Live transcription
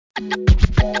Hi,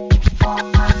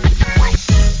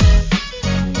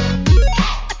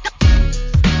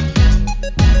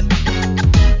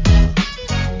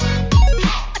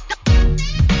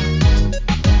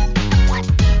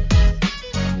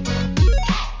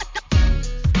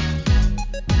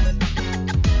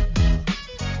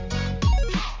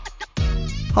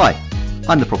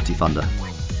 I'm the Property Funder,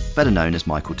 better known as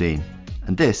Michael Dean,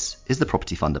 and this is the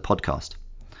Property Funder podcast.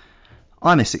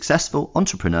 I'm a successful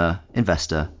entrepreneur,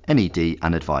 investor, NED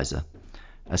and advisor.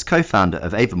 As co-founder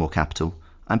of Avamore Capital,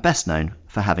 I'm best known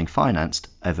for having financed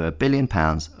over £1 billion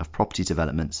of property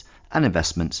developments and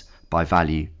investments by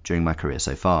value during my career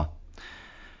so far.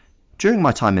 During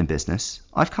my time in business,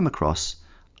 I've come across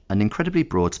an incredibly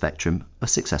broad spectrum of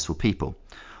successful people,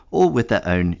 all with their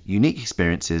own unique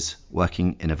experiences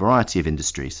working in a variety of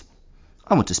industries.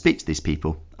 I want to speak to these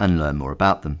people and learn more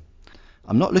about them.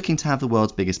 I'm not looking to have the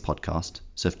world's biggest podcast,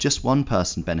 so if just one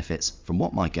person benefits from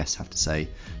what my guests have to say,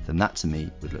 then that to me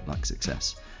would look like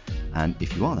success. And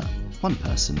if you are that one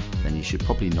person, then you should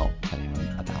probably not tell anyone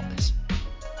about this.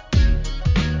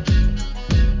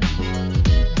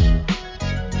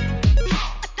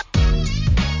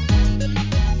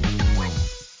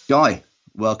 Guy,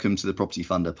 welcome to the Property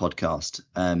Funder podcast.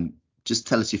 Just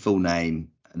tell us your full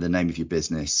name, the name of your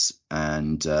business,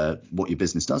 and what your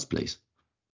business does, please.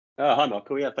 Hi,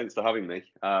 Michael. Yeah, thanks for having me.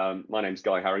 My name's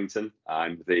Guy Harrington.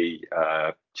 I'm the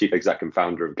chief exec and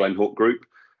founder of Glenhawk Group.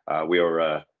 We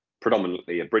are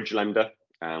predominantly a bridge lender,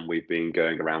 and we've been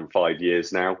going around 5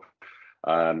 years now.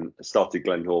 Started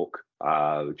Glenhawk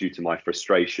due to my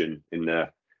frustration in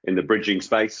the bridging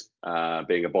space,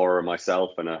 being a borrower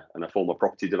myself and a former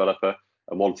property developer,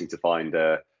 and wanting to find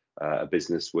a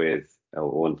business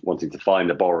wanting to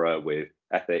find a borrower with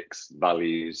ethics,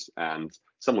 values, and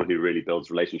someone who really builds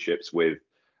relationships with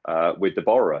the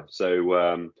borrower.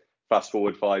 So fast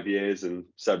forward 5 years and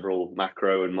several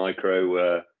macro and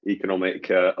micro economic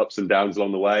ups and downs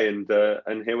along the way, and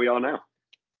here we are now.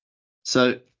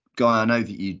 So, Guy, I know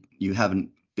that you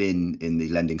haven't been in the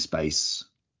lending space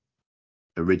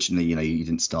originally. You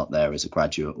didn't start there as a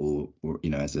graduate or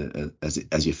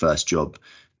as your first job.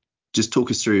 Just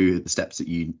talk us through the steps that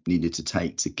you needed to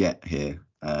take to get here.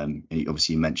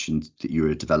 Obviously, you mentioned that you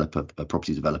were a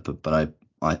property developer, but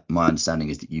my understanding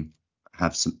is that you've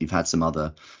had some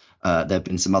other there have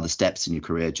been some other steps in your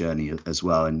career journey as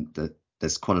well, and that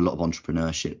there's quite a lot of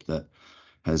entrepreneurship that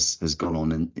has gone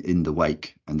on in the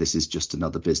wake. And this is just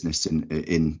another business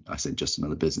I said just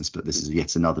another business, but this is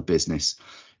yet another business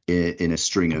in a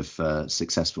string of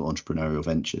successful entrepreneurial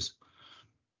ventures.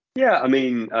 Yeah, I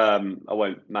mean, I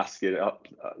won't mask it up.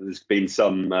 There's been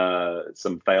some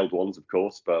failed ones, of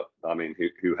course, but I mean,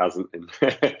 who hasn't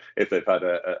if they've had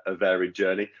a varied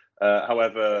journey.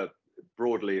 However,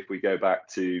 broadly, if we go back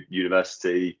to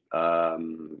university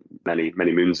many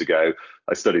moons ago,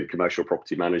 I studied commercial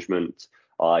property management.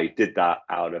 I did that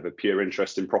out of a pure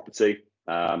interest in property.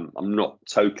 I'm not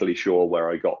totally sure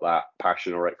where I got that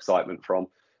passion or excitement from.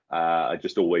 I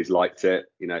just always liked it.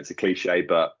 It's a cliche,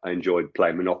 but I enjoyed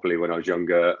playing Monopoly when I was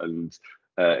younger, and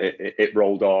it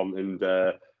rolled on, and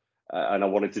I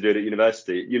wanted to do it at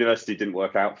university. University didn't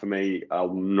work out for me. I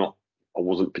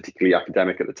wasn't particularly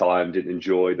academic at the time, didn't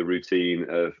enjoy the routine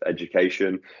of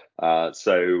education.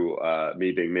 So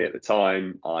me being me at the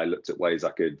time, I looked at ways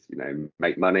I could,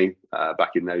 make money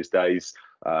back in those days.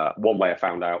 One way I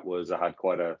found out was I had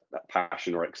quite a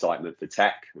passion or excitement for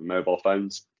tech and mobile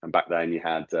phones. And back then you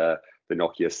had the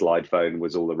Nokia slide phone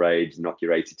was all the rage,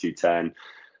 Nokia 8210.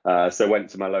 So I went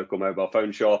to my local mobile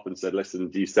phone shop and said, listen,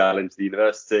 do you sell into the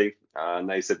university? And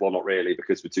they said, well, not really,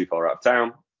 because we're too far out of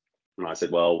town. And I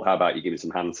said, well, how about you give me some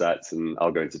handsets and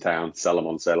I'll go into town, sell them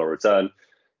on sale or return.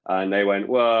 And they went,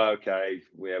 well, okay,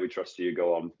 we trust you,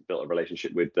 go on. Built a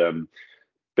relationship with them,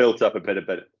 built up a bit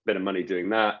of money doing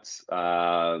that.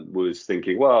 Was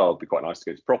thinking, well, it'd be quite nice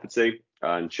to go to property.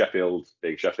 And Sheffield,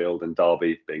 being Sheffield, and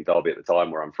Derby, being Derby at the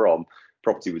time where I'm from,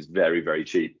 property was very, very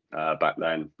cheap back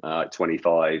then,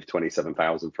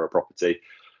 27,000 for a property.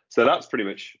 So that's pretty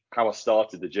much how I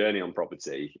started the journey on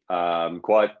property,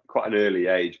 quite an early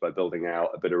age, by building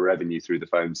out a bit of revenue through the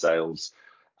phone sales,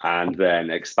 and then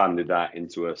expanded that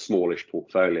into a smallish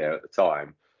portfolio at the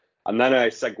time. And then I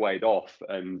segued off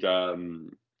and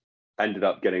ended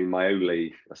up getting my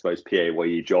only, I suppose,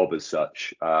 PAYE job as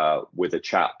such, with a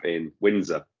chap in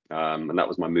Windsor. And that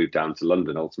was my move down to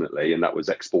London ultimately. And that was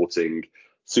exporting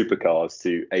supercars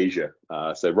to Asia.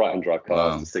 So right-hand drive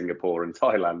cars to Singapore and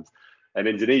Thailand and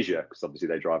Indonesia, because obviously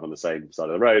they drive on the same side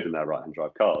of the road and they're right-hand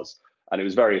drive cars. And it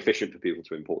was very efficient for people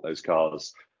to import those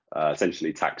cars,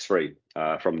 essentially tax-free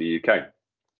from the UK,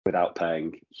 without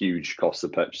paying huge costs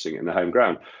of purchasing it in the home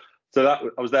ground. So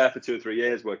I was there for 2 or 3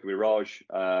 years working with Raj.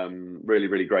 Really,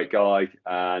 really great guy.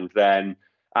 And then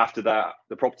after that,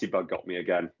 the property bug got me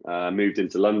again. Moved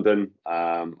into London.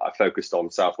 I focused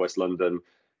on Southwest London,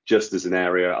 just as an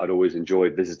area I'd always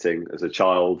enjoyed visiting as a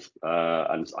child,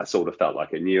 and I sort of felt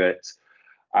like I knew it.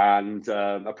 And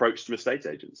approached some estate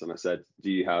agents, and I said,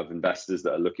 "Do you have investors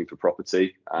that are looking for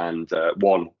property? And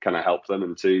one, can I help them?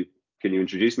 And two, can you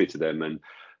introduce me to them?" And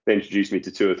they introduced me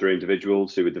to 2 or 3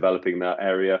 individuals who were developing that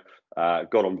area.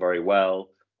 Got on very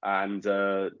well, and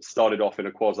started off in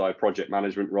a quasi project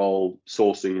management role,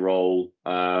 sourcing role,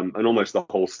 and almost the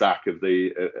whole stack of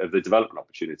the development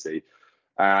opportunity.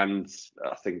 And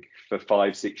I think for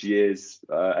 5, 6 years,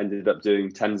 ended up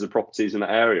doing tens of properties in that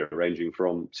area, ranging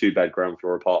from 2-bed ground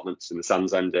floor apartments in the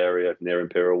Sands End area near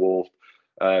Imperial Wharf,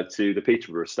 to the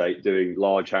Peterborough estate, doing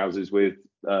large houses with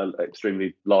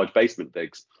extremely large basement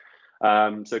digs.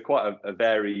 So quite a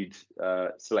varied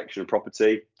selection of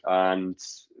property. And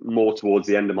more towards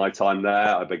the end of my time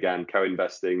there, I began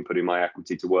co-investing, putting my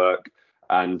equity to work,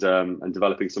 and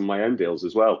developing some of my own deals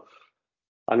as well.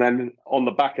 And then on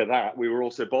the back of that, we were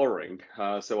also borrowing.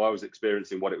 So I was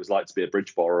experiencing what it was like to be a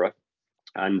bridge borrower.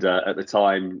 And at the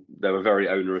time, there were very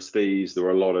onerous fees. There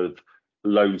were a lot of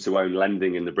loan-to-own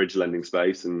lending in the bridge lending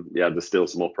space. And yeah, there's still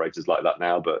some operators like that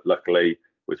now. But luckily,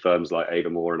 with firms like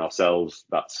Avamore and ourselves,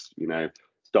 that's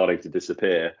starting to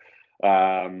disappear.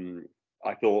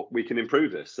 I thought we can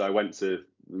improve this. So I went to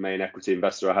the main equity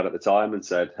investor I had at the time and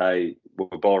said, "Hey,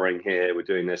 we're borrowing here, we're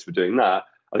doing this, we're doing that.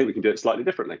 I think we can do it slightly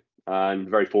differently." And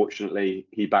very fortunately,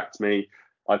 he backed me.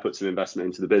 I put some investment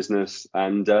into the business,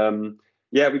 and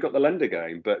we got the lender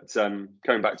going. But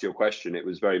coming back to your question, it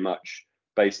was very much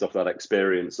based off that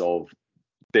experience of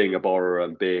being a borrower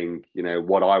and being,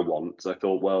 what I want. So I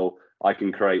thought, well, I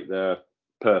can create the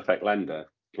perfect lender.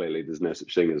 Clearly, there's no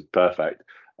such thing as perfect.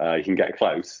 You can get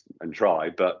close and try,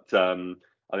 but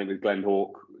I think with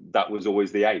Glenhawk, that was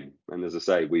always the aim. And as I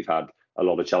say, we've had a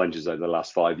lot of challenges over the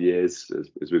last 5 years,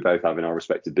 as we both have in our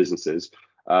respective businesses.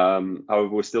 However,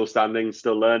 we're still standing,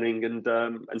 still learning,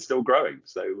 and still growing.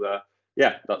 So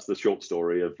that's the short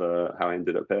story of how I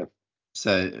ended up here.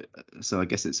 So I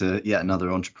guess it's yet another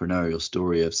entrepreneurial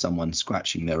story of someone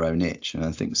scratching their own itch, and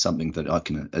I think something that I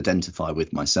can identify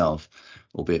with myself,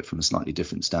 albeit from a slightly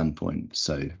different standpoint.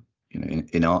 So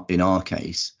in our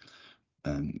case,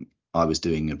 I was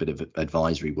doing a bit of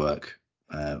advisory work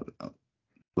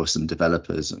for some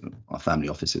developers. Our family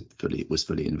office was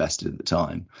fully invested at the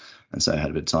time, and so I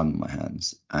had a bit of time on my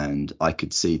hands, and I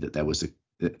could see that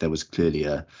there was clearly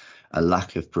a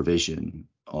lack of provision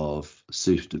of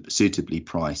suitably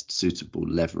priced, suitable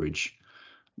leverage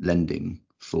lending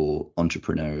for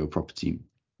entrepreneurial property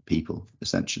people,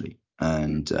 essentially.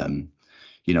 And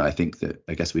I think that,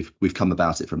 I guess we've come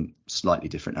about it from slightly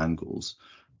different angles,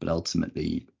 but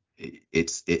ultimately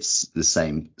it's the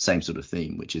same sort of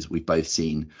theme, which is we've both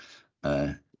seen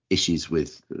issues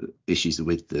with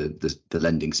the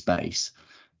lending space,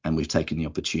 and we've taken the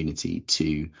opportunity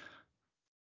to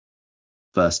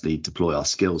firstly deploy our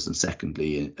skills, and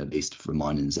secondly, at least for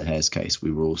mine and Zaher's case,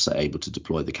 we were also able to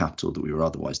deploy the capital that we were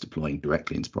otherwise deploying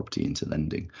directly into property, into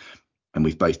lending. And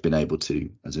we've both been able to,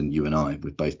 as in you and I,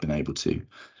 we've both been able to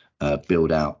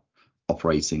build out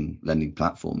operating lending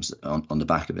platforms on the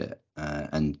back of it,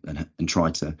 and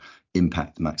try to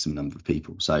impact the maximum number of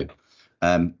people. So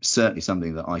certainly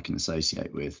something that I can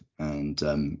associate with, and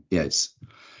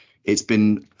it's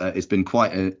been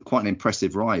quite an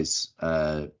impressive rise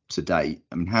to date.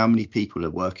 I mean, how many people are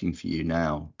working for you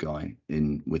now, Guy,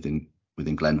 within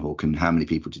Glenhawk, and how many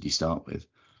people did you start with?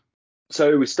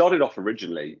 So we started off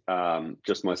originally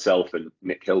just myself and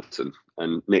Nick Hilton,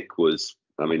 and Nick was,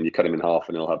 you cut him in half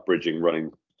and he'll have bridging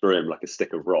running through him like a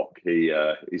stick of rock.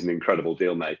 He's an incredible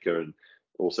deal maker, and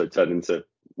also turned into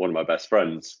one of my best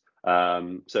friends.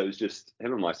 So it was just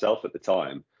him and myself at the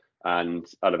time. And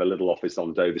out of a little office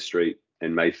on Dover Street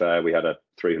in Mayfair, we had a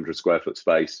 300 square foot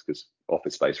space, because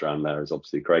office space around there is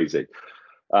obviously crazy.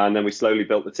 And then we slowly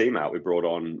built the team out. We brought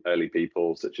on early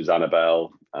people such as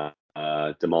Annabelle,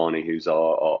 Damani, who's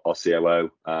our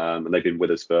COO, and they've been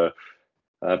with us for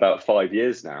about 5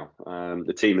 years now.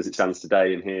 The team as it stands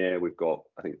today in here,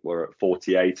 I think we're at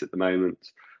 48 at the moment.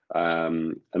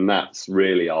 And that's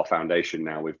really our foundation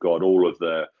now. We've got all of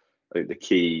the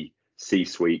key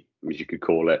C-suite, as you could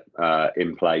call it,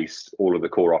 in place, all of the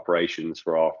core operations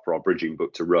for our bridging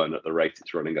book to run at the rate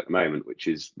it's running at the moment, which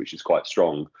is quite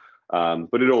strong.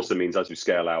 But it also means as we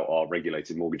scale out our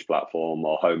regulated mortgage platform,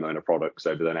 our homeowner products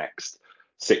over the next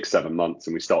 6-7 months,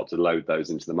 and we start to load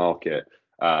those into the market,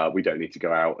 we don't need to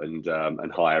go out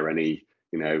and hire any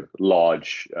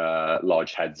large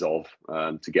heads of,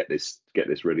 to get this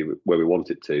really where we want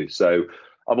it to. So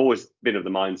I've always been of the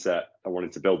mindset I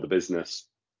wanted to build the business,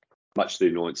 much to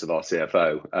the annoyance of our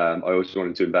CFO. I always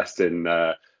wanted to invest in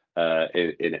a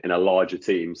larger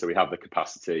team, so we have the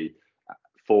capacity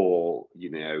for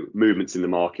movements in the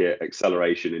market,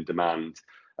 acceleration in demand,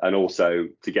 and also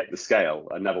to get the scale.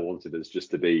 I never wanted us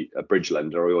just to be a bridge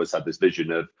lender. I always had this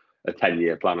vision of a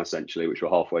 10-year plan, essentially, which we're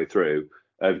halfway through,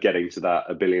 of getting to that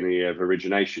 $1 billion a year of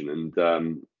origination.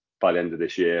 And by the end of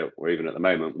this year, or even at the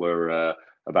moment, we're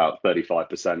about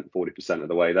 35%, 40% of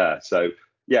the way there. So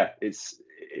yeah, it's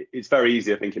very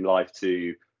easy, I think, in life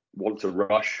to want to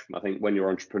rush. I think when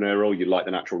you're entrepreneurial, you like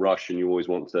the natural rush and you always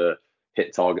want to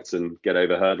hit targets and get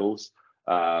over hurdles.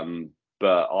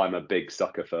 But I'm a big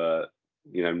sucker for,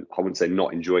 I wouldn't say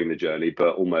not enjoying the journey,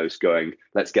 but almost going,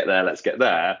 let's get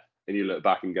there. And you look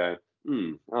back and go,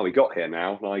 we got here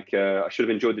now. Like, I should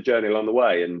have enjoyed the journey along the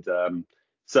way. And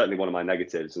certainly one of my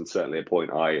negatives, and certainly a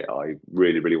point I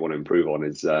really, really want to improve on,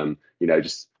 is,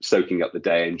 just soaking up the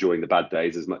day, enjoying the bad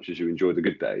days as much as you enjoy the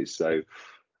good days. So,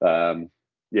 a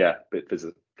bit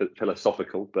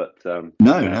philosophical, but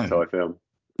that's how I feel.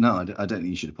 No, I don't think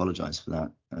you should apologise for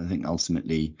that. I think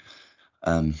ultimately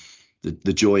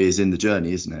the joy is in the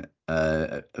journey, isn't it?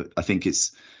 I think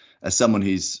it's, as someone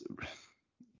who's,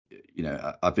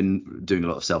 I've been doing a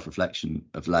lot of self-reflection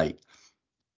of late,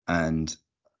 and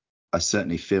I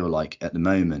certainly feel like at the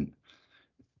moment,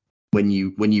 when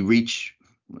you reach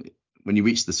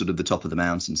the sort of the top of the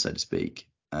mountain, so to speak,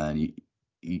 and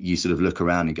you sort of look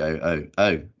around and go,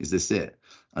 oh, is this it?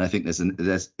 And I think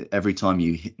there's every time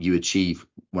you achieve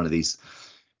one of these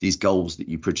goals that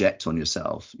you project on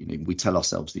yourself, we tell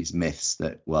ourselves these myths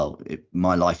that, well,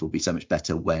 my life will be so much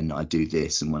better when I do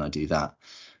this and when I do that.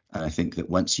 And I think that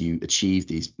once you achieve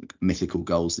these mythical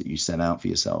goals that you set out for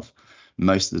yourself,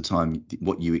 most of the time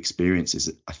what you experience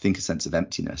is, I think, a sense of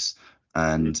emptiness,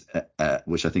 and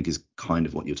which I think is kind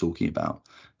of what you're talking about.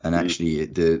 And actually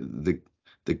the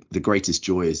greatest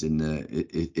joy is in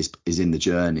the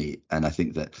journey. And I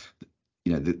think that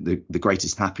the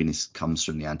greatest happiness comes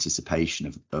from the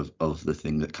anticipation of the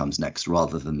thing that comes next,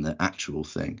 rather than the actual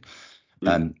thing.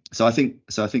 So I think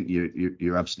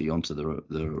you're absolutely onto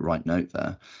the right note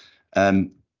there.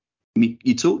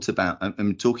 You talked about,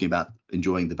 talking about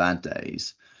enjoying the bad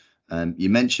days. You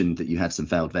mentioned that you had some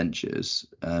failed ventures.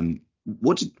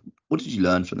 What did you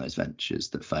learn from those ventures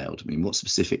that failed? I mean, what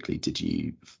specifically did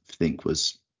you think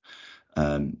was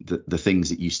the things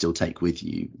that you still take with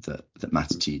you that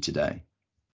matter to you today?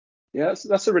 Yeah,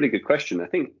 that's a really good question. I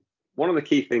think one of the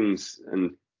key things,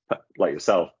 and like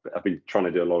yourself, I've been trying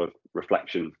to do a lot of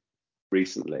reflection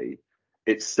recently.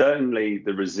 It's certainly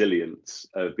the resilience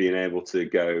of being able to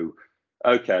go,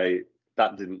 okay,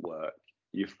 that didn't work.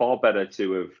 You're far better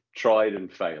to have tried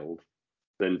and failed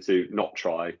than to not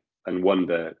try and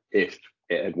wonder if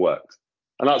it had worked.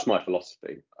 And that's my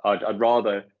philosophy. I'd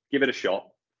rather give it a shot,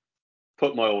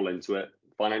 put my all into it,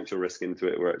 financial risk into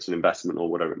it, where it's an investment or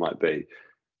whatever it might be.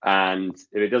 And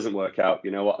if it doesn't work out, you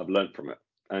know what? I've learned from it.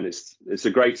 And it's a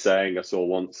great saying I saw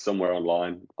once somewhere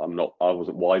online. I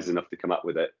wasn't wise enough to come up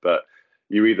with it, but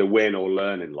you either win or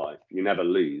learn in life. You never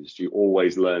lose. You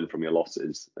always learn from your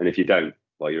losses. And if you don't,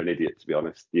 well, you're an idiot, to be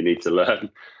honest. You need to learn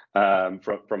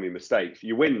from your mistakes.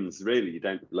 Your wins, really, you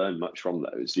don't learn much from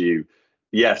those.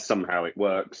 Yes, somehow it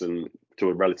works, and to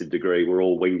a relative degree, we're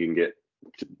all winging it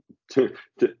to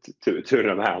an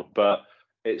amount. But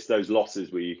it's those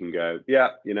losses where you can go,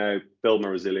 build my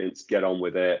resilience, get on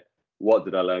with it. What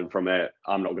did I learn from it?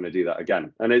 I'm not going to do that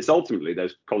again. And it's ultimately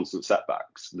those constant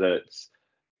setbacks that,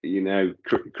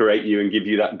 create you and give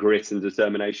you that grit and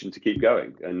determination to keep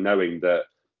going, and knowing that,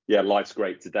 life's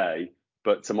great today,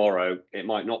 but tomorrow it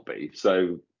might not be.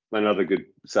 So another good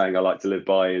saying I like to live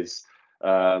by is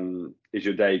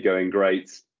your day going great?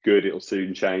 Good, it'll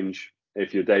soon change.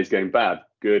 If your day's going bad,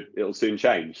 good, it'll soon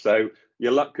change. So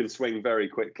your luck can swing very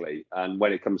quickly. And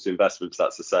when it comes to investments,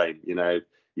 that's the same.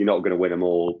 You're not going to win them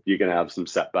all. You're going to have some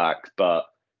setbacks, but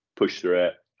push through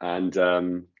it, and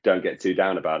don't get too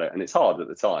down about it. And it's hard at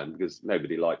the time because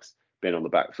nobody likes being on the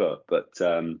back foot, but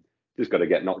just got to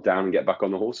get knocked down and get back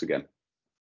on the horse again.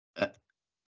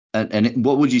 And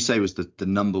what would you say was the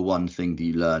number one thing that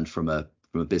you learned from a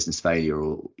business failure?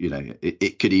 Or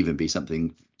it could even be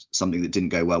something that didn't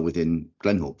go well within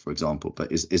Glenhawk, for example.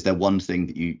 But is there one thing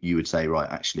that you would say, right,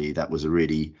 actually that was a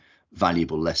really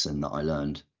valuable lesson that I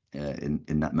learned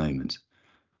in that moment?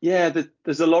 Yeah,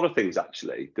 there's a lot of things,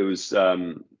 actually. There was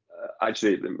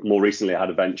actually, more recently, I had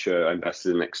a venture I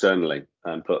invested in externally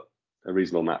and put a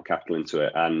reasonable amount of capital into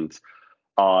it, and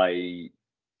I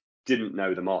didn't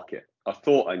know the market. I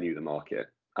thought I knew the market,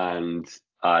 and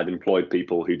I'd employed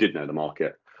people who did know the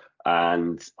market,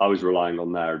 and I was relying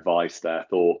on their advice, their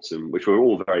thoughts, and which were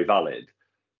all very valid.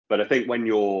 But I think when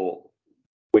you're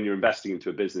investing into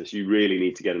a business, you really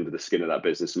need to get under the skin of that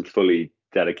business and fully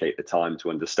dedicate the time to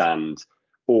understand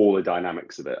all the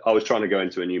dynamics of it. I was trying to go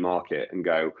into a new market and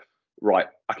go, right,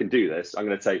 I can do this. I'm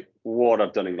going to take what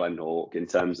I've done in Glenhawk in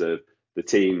terms of the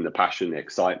team, the passion, the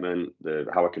excitement,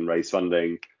 how I can raise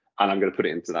funding, and I'm going to put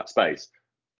it into that space.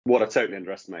 What I totally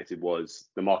underestimated was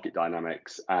the market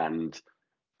dynamics and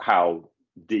how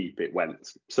deep it went.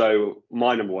 So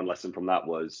my number one lesson from that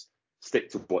was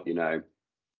stick to what you know,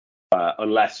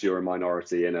 unless you're a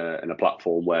minority in a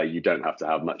platform where you don't have to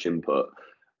have much input,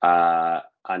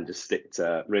 and just stick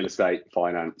to real estate,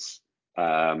 finance,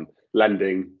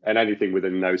 lending, and anything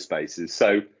within those spaces.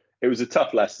 So it was a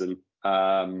tough lesson,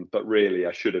 but really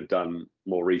I should have done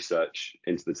more research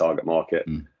into the target market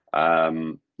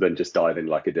than just dive in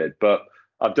like I did. But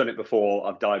I've done it before.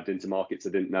 I've dived into markets I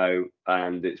didn't know,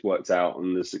 and it's worked out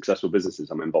on the successful businesses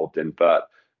I'm involved in. But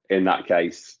in that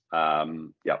case,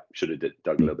 should have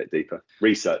dug a little bit deeper.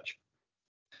 Research.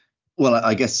 Well,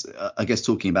 I guess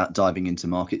talking about diving into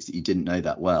markets that you didn't know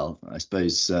that well, I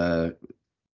suppose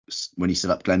when you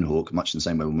set up Glenhawk, much the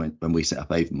same way when we set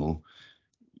up Avonmore,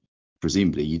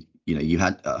 presumably you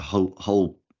had a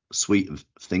whole suite of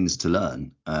things to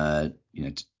learn.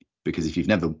 Because if you've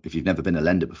never been a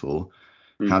lender before,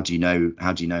 how do you know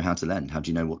how to lend? How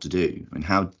do you know what to do? I mean,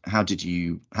 how did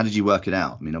you work it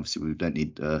out? I mean, obviously we don't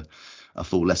need a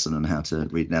full lesson on how to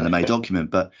read an LMA document,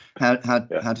 but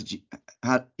how did you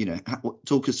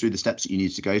talk us through the steps that you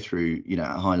needed to go through, at a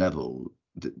high level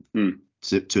to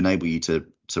enable you to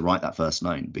write that first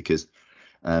loan? Because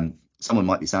someone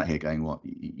might be sat here going, "What,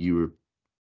 you're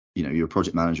a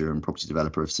project manager and property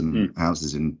developer of some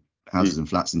houses and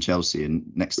flats in Chelsea,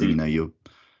 and next thing you know,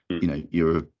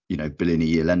 you're a billion a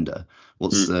year lender."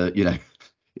 What's how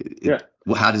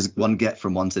does one get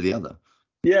from one to the other?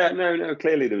 Yeah, no.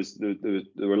 Clearly,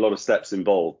 there were a lot of steps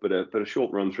involved, but a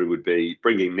short run through would be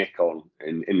bringing Nick on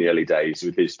in the early days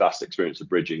with his vast experience of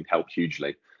bridging helped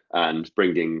hugely, and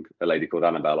bringing a lady called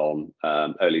Annabelle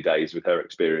on early days with her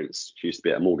experience. She used to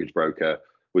be a mortgage broker,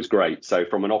 was great. So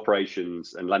from an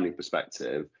operations and lending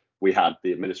perspective, we had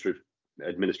the administrative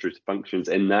functions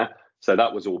in there. So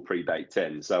that was all pre-baked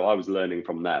in. So I was learning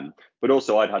from them, but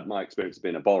also I'd had my experience of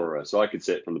being a borrower, so I could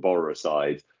sit from the borrower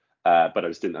side, but I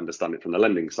just didn't understand it from the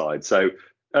lending side. So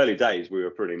early days, we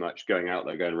were pretty much going out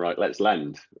there going, right, let's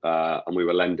lend. And we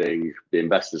were lending the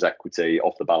investors' equity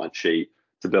off the balance sheet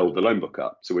to build the loan book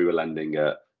up. So we were lending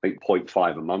at, I think,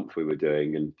 0.5 a month we were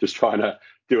doing, and just trying to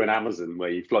do an Amazon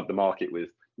where you flood the market with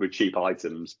cheap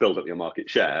items, build up your market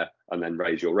share, and then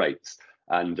raise your rates.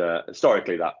 And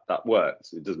historically, that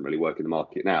worked. It doesn't really work in the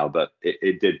market now, but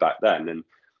it did back then. And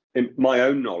in my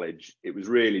own knowledge, it was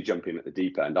really jumping at the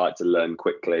deep end. I had to learn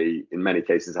quickly. In many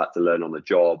cases, I had to learn on the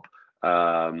job.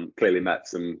 Clearly met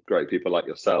some great people like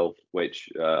yourself, which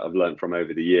I've learned from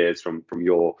over the years from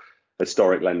your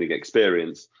historic lending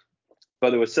experience. But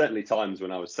there were certainly times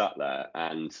when I was sat there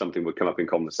and something would come up in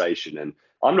conversation. And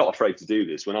I'm not afraid to do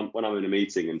this. When I'm in a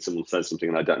meeting and someone says something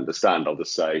and I don't understand, I'll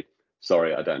just say,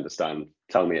 "Sorry, I don't understand.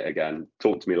 Tell me it again.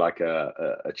 Talk to me like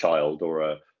a child or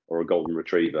a golden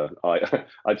retriever.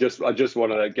 I just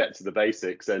want to get to the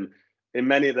basics." And in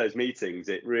many of those meetings,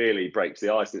 it really breaks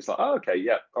the ice. And it's like, "Oh, okay,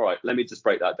 yeah, all right. Let me just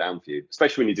break that down for you."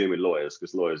 Especially when you're dealing with lawyers,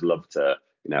 because lawyers love to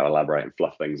elaborate and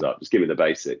fluff things up. Just give me the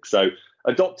basics. So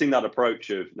adopting that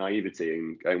approach of naivety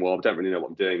and going, "Well, I don't really know what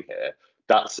I'm doing here,"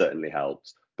 that certainly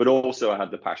helped. But also I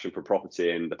had the passion for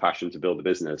property and the passion to build a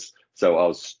business. So I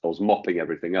was mopping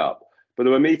everything up. But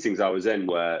there were meetings I was in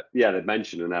where, they'd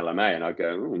mentioned an LMA and I'd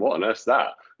go, "What on earth's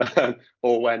that?"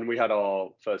 Or when we had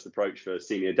our first approach for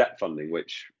senior debt funding,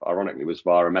 which ironically was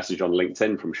via a message on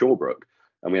LinkedIn from Shawbrook.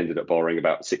 And we ended up borrowing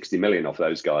about 60 million off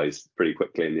those guys pretty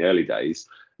quickly in the early days.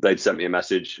 They'd sent me a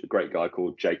message, a great guy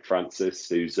called Jake Francis,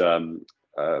 who's a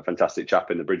fantastic chap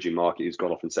in the bridging market, who's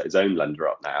gone off and set his own lender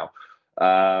up now.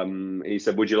 He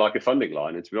said, "Would you like a funding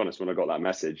line?" And to be honest, when I got that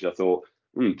message, I thought,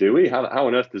 do we? How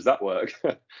on earth does that work?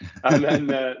 And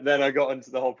then I got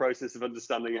into the whole process of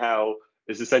understanding how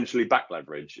it's essentially back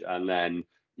leverage. And then,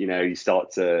 you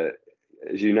start to,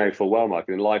 as you know full well,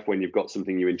 Michael, in life, when you've got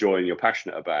something you enjoy and you're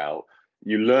passionate about,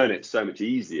 you learn it so much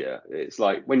easier. It's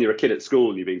like when you're a kid at school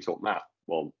and you're being taught math.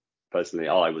 Well, personally,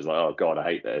 I was like, "Oh God, I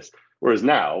hate this." Whereas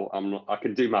now I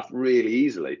can do math really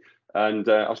easily. And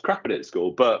I was crap at it at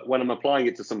school, but when I'm applying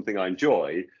it to something I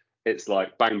enjoy, it's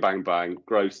like bang, bang, bang,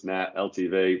 gross, net,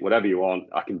 LTV, whatever you want,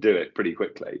 I can do it pretty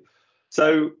quickly.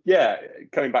 So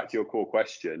coming back to your core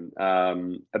question,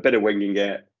 a bit of winging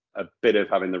it, a bit of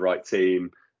having the right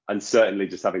team, and certainly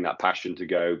just having that passion to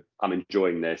go, I'm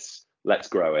enjoying this, let's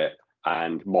grow it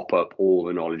and mop up all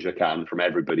the knowledge I can from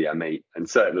everybody I meet. And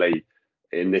certainly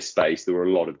in this space, there were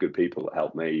a lot of good people that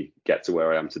helped me get to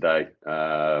where I am today.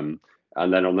 And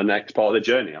then on the next part of the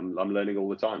journey, I'm learning all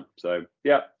the time. So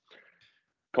yeah,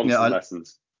 constant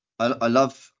lessons. I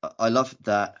love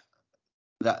that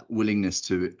willingness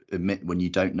to admit when you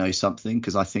don't know something,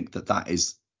 because I think that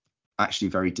is actually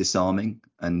very disarming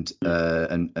and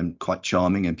quite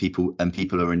charming, and people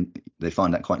they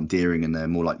find that quite endearing, and they're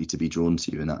more likely to be drawn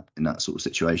to you in that sort of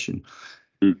situation.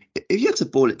 If you had to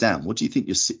boil it down, what do you think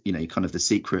kind of the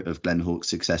secret of Glenn Hawke's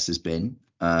success has been?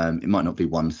 It might not be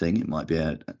one thing, it might be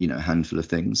a handful of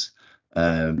things.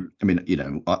 I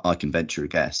mean, I can venture a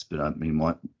guess, but I mean,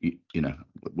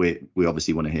 we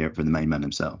obviously want to hear it from the main man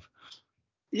himself.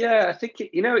 Yeah, I think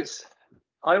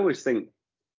I always think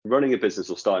running a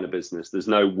business or starting a business, there's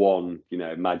no one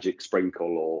magic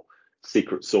sprinkle or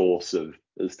secret sauce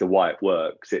as to why it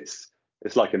works. It's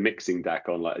like a mixing deck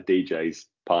on like a DJ's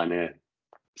Pioneer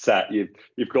set.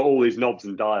 You've got all these knobs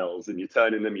and dials, and you're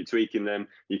turning them, you're tweaking them,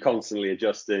 you're constantly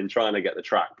adjusting, trying to get the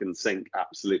track and sync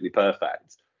absolutely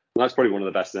perfect. And that's probably one of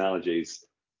the best analogies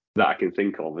that I can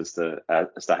think of as to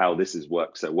how this has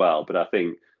worked so well. But I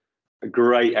think a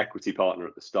great equity partner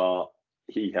at the start,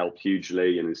 he helped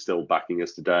hugely and is still backing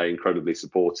us today, incredibly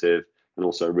supportive, and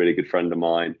also a really good friend of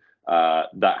mine.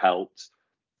 That helped.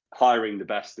 Hiring the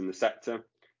best in the sector,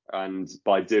 and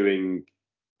by doing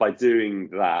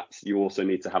that, you also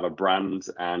need to have a brand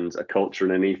and a culture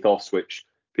and an ethos which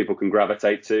people can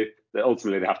gravitate to. That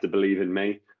ultimately they have to believe in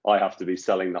me. I have to be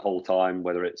selling the whole time,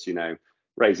 whether it's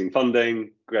raising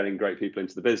funding, getting great people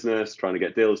into the business, trying to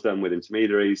get deals done with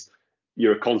intermediaries.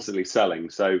 You're constantly selling.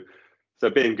 So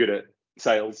being good at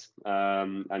sales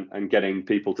and getting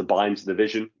people to buy into the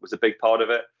vision was a big part of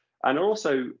it. And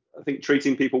also, I think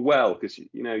treating people well, because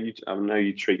I know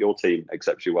you treat your team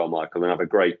exceptionally well, Michael, and have a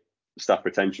great staff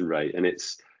retention rate. And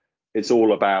it's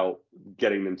all about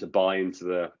getting them to buy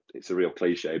into it's a real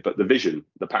cliche, but the vision,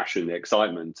 the passion, the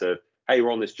excitement of, hey,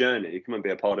 we're on this journey, come and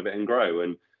be a part of it and grow.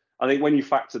 And I think when you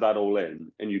factor that all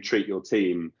in and you treat your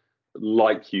team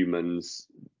like humans,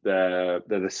 they're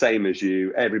the same as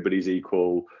you, everybody's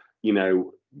equal.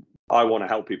 I want to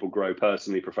help people grow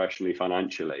personally, professionally,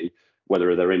 financially,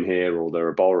 whether they're in here or they're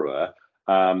a borrower.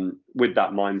 With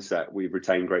that mindset, we've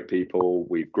retained great people,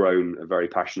 we've grown a very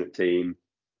passionate team,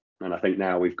 and I think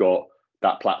now we've got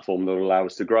that platform that will allow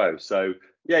us to grow. So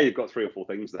yeah, you've got 3 or 4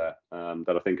 things there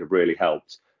that I think have really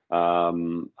helped.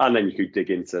 And then you could dig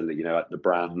into at the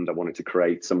brand. I wanted to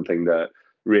create something that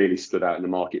really stood out in the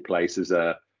marketplace as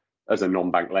a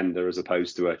non-bank lender, as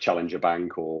opposed to a challenger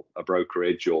bank or a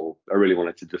brokerage, or I really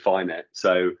wanted to define it.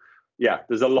 So yeah,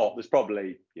 there's a lot. There's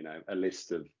probably a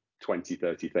list of 20,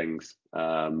 30 things,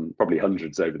 probably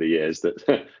hundreds over the years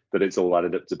that that it's all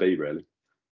added up to be, really.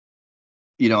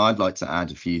 I'd like to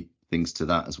add a few things to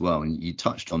that as well. And you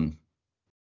touched them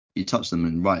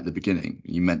right at the beginning.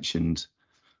 You mentioned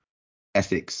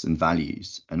ethics and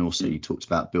values, and also you talked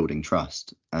about building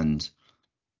trust. And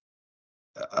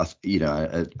as you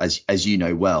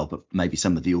know well, but maybe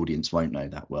some of the audience won't know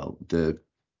that well, the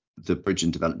bridge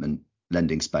and development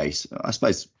lending space, I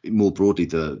suppose more broadly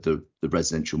the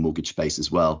residential mortgage space as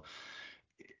well,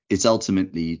 it's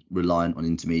ultimately reliant on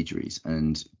intermediaries,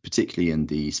 and particularly in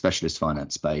the specialist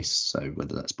finance space. So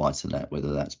whether that's buy to let,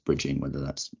 whether that's bridging, whether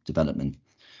that's development,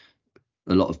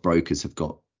 a lot of brokers have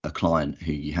got a client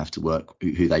who you have to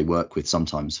who they work with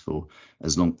sometimes for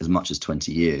as much as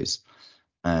 20 years.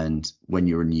 And when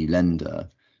you're a new lender,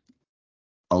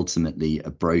 ultimately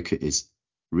a broker is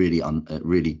really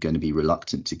going to be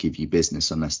reluctant to give you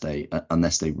business unless they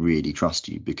really trust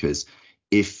you. Because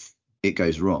if it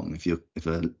goes wrong, if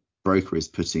a broker is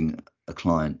putting a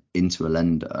client into a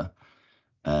lender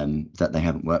that they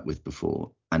haven't worked with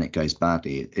before, and it goes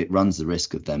badly, it runs the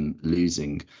risk of them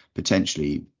losing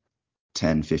potentially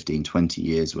 10, 15, 20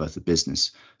 years worth of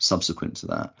business subsequent to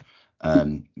that,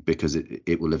 because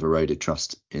it will have eroded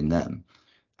trust in them.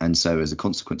 And so as a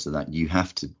consequence of that, you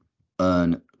have to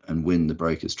earn and win the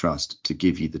broker's trust to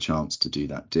give you the chance to do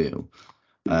that deal.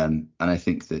 And I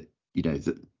think that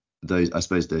those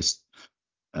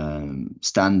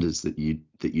standards that you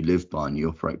live by and you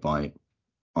operate by,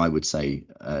 I would say,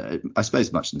 I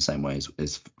suppose much in the same way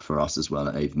as for us as well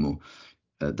at Avamore,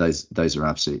 those are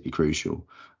absolutely crucial.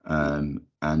 And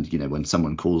when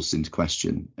someone calls into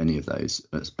question any of those,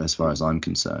 as far as I'm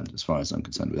concerned with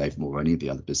Avamore or any of the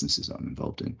other businesses I'm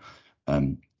involved in,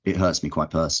 it hurts me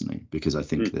quite personally, because I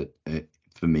think that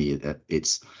for me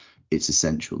it's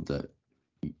essential that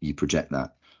you project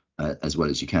that as well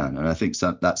as you can. And I think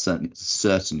that's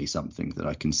certainly something that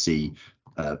I can see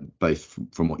both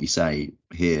from what you say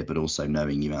here, but also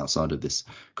knowing you outside of this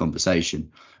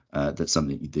conversation. That's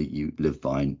something that you live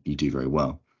by and you do very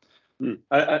well.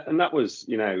 And that was,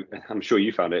 I'm sure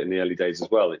you found it in the early days as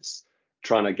well. It's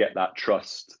trying to get that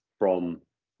trust from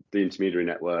the intermediary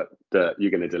network that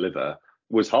you're going to deliver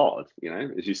was hard.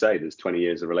 As you say, there's 20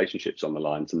 years of relationships on the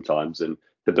line sometimes, and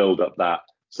to build up that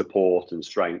support and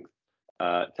strength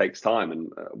takes time.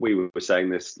 And we were saying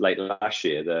this late last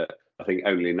year that I think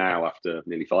only now, after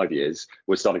nearly 5 years,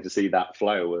 we're starting to see that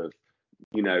flow of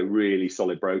really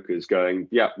solid brokers going,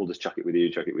 yeah, we'll just chuck it with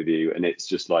you. And it's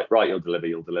just like, right, you'll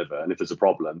deliver. And if there's a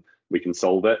problem, we can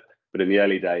solve it. But in the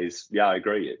early days, yeah, I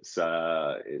agree. It's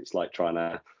like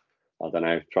trying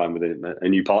with a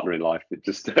new partner in life.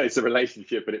 It's a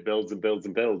relationship, and it builds and builds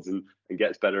and builds and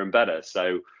gets better and better.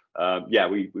 So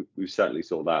we certainly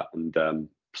saw that, and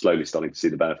slowly starting to see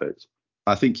the benefits.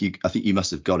 I think you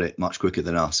must have got it much quicker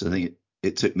than us. I think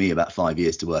it took me about 5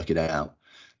 years to work it out.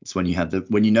 It's when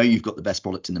you know you've got the best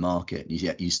product in the market,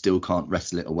 yet you still can't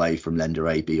wrestle it away from lender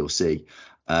A, B, or C,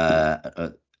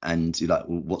 and you're like,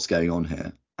 well, what's going on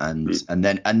here? And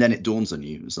then it dawns on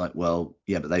you. It's like, well,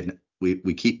 yeah, but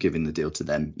we keep giving the deal to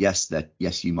them. Yes,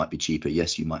 you might be cheaper.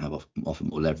 Yes, you might have offer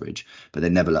more leverage, but they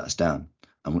never let us down,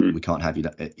 and we can't have you.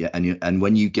 And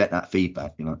when you get that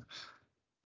feedback,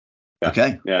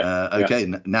 okay.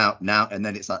 Now, and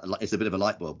then it's like it's a bit of a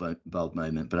light bulb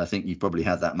moment, but I think you've probably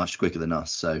had that much quicker than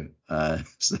us. So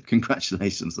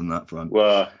congratulations on that front.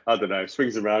 Well, I don't know,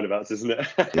 swings and roundabouts, isn't it?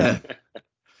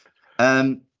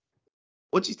 Yeah.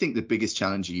 What do you think the biggest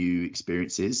challenge you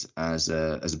experience is as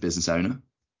a business owner?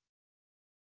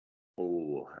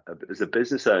 Oh, as a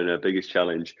business owner, biggest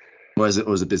challenge. Or as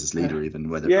a business leader, even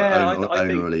whether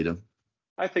owner or leader.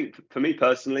 I think for me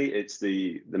personally, it's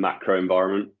the macro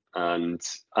environment. And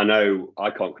I know I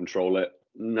can't control it.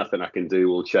 Nothing I can do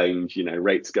will change,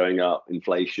 rates going up,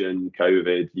 inflation,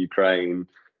 COVID, Ukraine,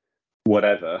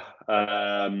 whatever.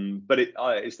 But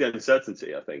it's the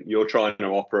uncertainty, I think. You're trying to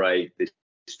operate this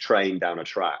train down a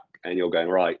track, and you're going,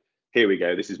 right, here we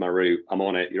go. This is my route. I'm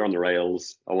on it. You're on the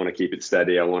rails. I want to keep it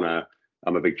steady. I'm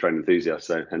a big train enthusiast,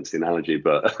 so hence the analogy.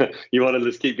 But you want to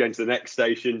just keep going to the next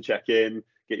station, check in,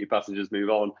 get your passengers, move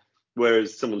on.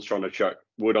 Whereas someone's trying to chuck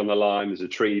wood on the line, there's a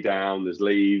tree down, there's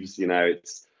leaves,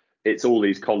 it's all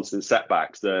these constant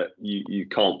setbacks that you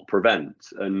can't prevent.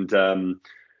 And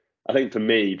I think for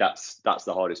me, that's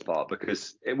the hardest part,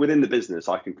 because within the business,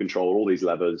 I can control all these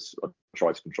levers. I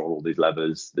try to control all these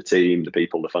levers, the team, the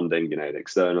people, the funding, the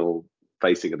external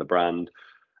facing of the brand.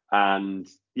 And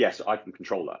yes, I can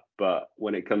control that. But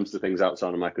when it comes to things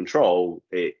outside of my control,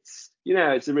 it's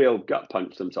a real gut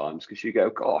punch sometimes, because you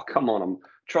go, oh, come on, I'm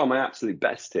trying my absolute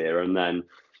best here. And then,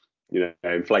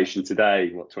 inflation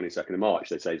today, 22nd of March,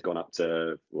 they say it's gone up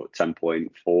to 10.4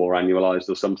 annualized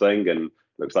or something. And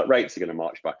looks like rates are going to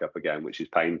march back up again, which is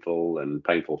painful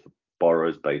for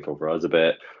borrowers, painful for us a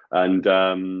bit. And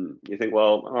you think,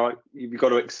 well, all right, you've got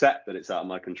to accept that it's out of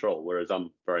my control. Whereas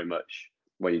I'm very much,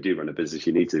 when you do run a business,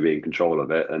 you need to be in control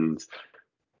of it. And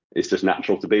it's just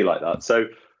natural to be like that. So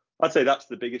I'd say that's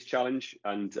the biggest challenge.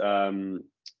 And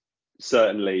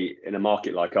certainly in a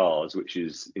market like ours, which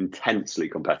is intensely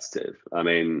competitive. I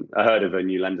mean, I heard of a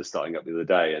new lender starting up the other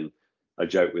day, and I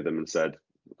joked with them and said,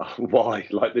 oh, why?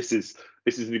 Like, this is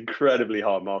an incredibly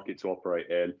hard market to operate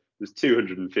in. There's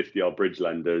 250 odd bridge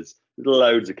lenders. There's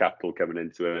loads of capital coming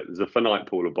into it. There's a finite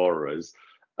pool of borrowers.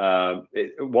 Why?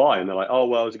 And they're like, oh,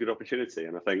 well, it's a good opportunity.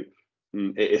 And I think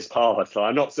it is hard. So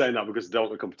I'm not saying that because I don't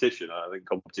want the competition. I think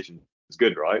competition is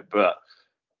good, right? But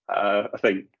I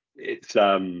think it's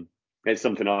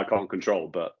something I can't control.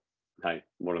 But hey,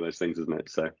 one of those things, isn't it?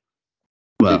 So,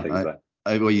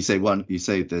 you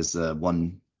say there's a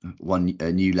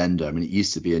new lender. I mean, it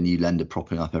used to be a new lender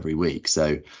propping up every week,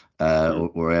 so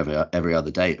or every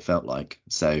other day it felt like.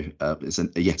 So it's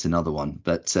yet another one.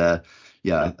 But I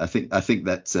think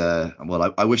that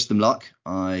I wish them luck.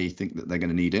 I think that they're going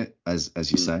to need it, as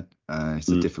you said. It's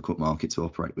a difficult market to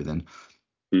operate within.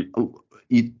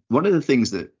 One of the things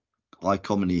that I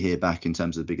commonly hear back in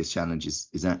terms of the biggest challenges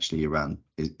is actually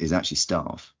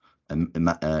staff, and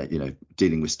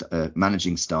dealing with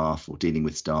managing staff, or dealing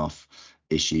with staff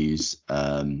issues,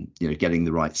 getting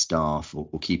the right staff,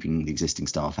 or keeping the existing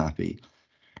staff happy.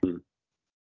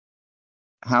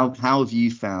 How have you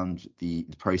found the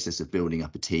process of building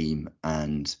up a team,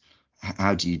 and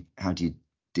how do you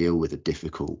deal with a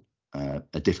difficult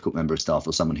member of staff,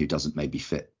 or someone who doesn't maybe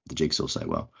fit the jigsaw so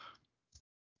well?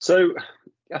 So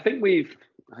I think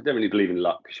I don't really believe in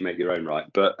luck, because you make your own, right?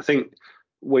 But I think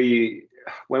when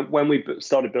we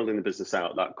started building the business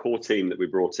out, that core team that we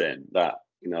brought in, that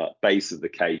base of the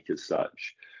cake as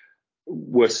such,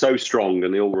 were so strong,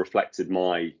 and they all reflected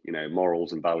my,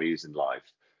 morals and values in life,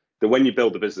 that when you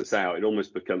build the business out, it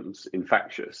almost becomes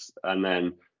infectious. And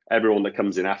then everyone that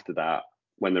comes in after that,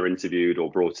 when they're interviewed or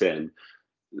brought in,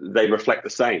 they reflect the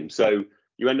same. So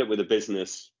you end up with a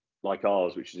business like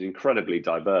ours, which is incredibly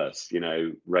diverse,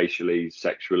 racially,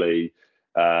 sexually.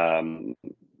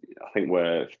 I think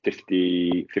we're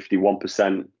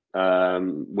 51%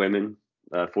 women,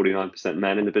 49%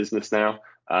 men in the business now,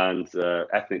 and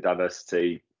ethnic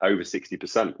diversity over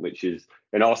 60%, which is,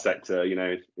 in our sector,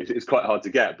 it's quite hard to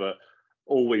get. But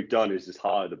all we've done is just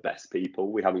hire the best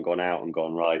people. We haven't gone out and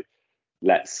gone, right,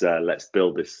 let's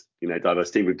build this,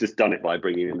 diverse team. We've just done it by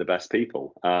bringing in the best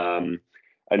people. And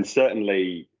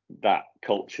certainly that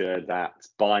culture, that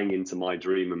buying into my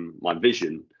dream and my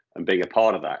vision and being a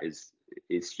part of that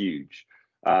is huge.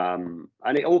 And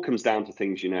it all comes down to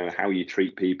things, how you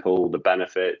treat people, the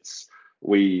benefits.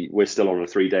 We're still on a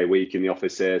 3-day week in the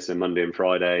office here, so Monday and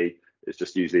Friday it's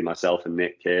just usually myself and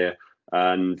Nick here,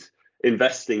 and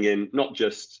investing in not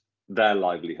just their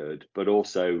livelihood, but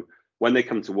also when they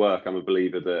come to work. I'm a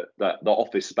believer that the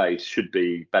office space should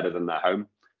be better than their home.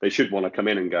 They should want to come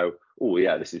in and go, oh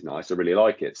yeah, this is nice, I really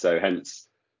like it. So hence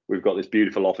we've got this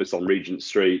beautiful office on Regent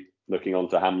Street looking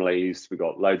onto Hamleys. We've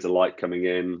got loads of light coming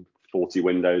in, 40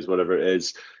 windows, whatever it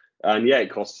is. And yeah,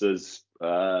 it costs us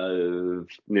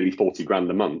nearly 40 grand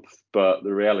a month. But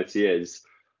the reality is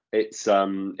it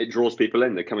draws people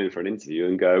in. They come in for an interview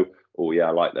and go, oh yeah,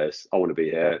 I like this. I want to be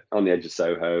here on the edge of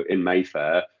Soho in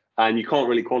Mayfair. And you can't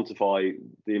really quantify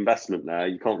the investment there.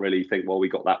 You can't really think, well, we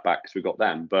got that back because we got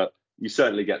them. But you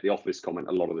certainly get the office comment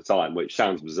a lot of the time, which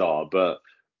sounds bizarre, but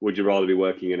would you rather be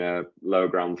working in a lower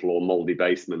ground floor mouldy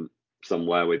basement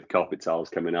somewhere with carpet tiles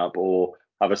coming up, or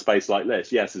have a space like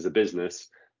this? Yes, as a business,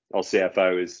 our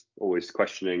CFO is always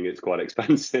questioning it's quite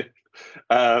expensive,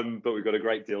 but we've got a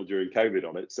great deal during COVID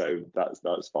on it, so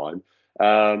that's fine.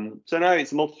 So no,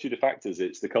 it's a multitude of factors.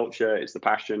 It's the culture, it's the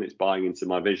passion, it's buying into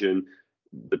my vision,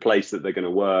 the place that they're going to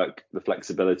work, the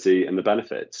flexibility and the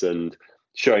benefits, and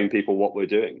showing people what we're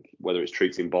doing, whether it's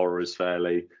treating borrowers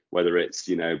fairly, whether it's,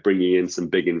 bringing in some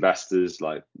big investors.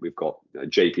 Like we've got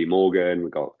JP Morgan,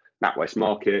 we've got NatWest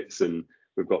Markets, and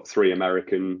we've got 3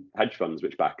 American hedge funds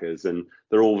which back us, and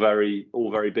they're all very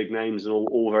big names and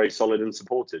all very solid and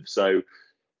supportive. So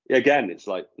again, it's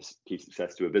like this key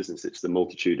success to a business. It's the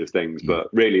multitude of things, but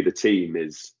really the team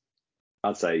is,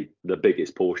 I'd say, the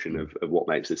biggest portion of what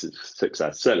makes this a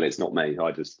success. Certainly it's not me.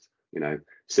 I just,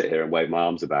 sit here and wave my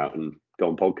arms about and go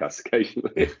on podcasts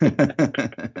occasionally.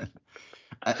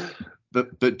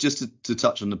 But just to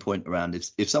touch on the point around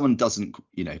if someone doesn't,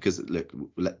 because look,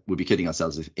 we'll be kidding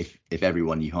ourselves if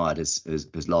everyone you hired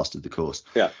has lasted the course.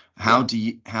 Yeah. How do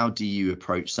you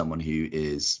approach someone who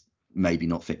is maybe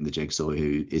not fitting the jigsaw,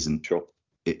 who isn't Sure.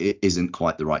 it isn't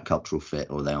quite the right cultural fit,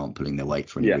 or they aren't pulling their weight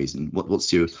for any reason?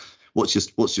 What's your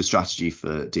strategy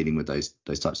for dealing with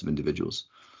those types of individuals?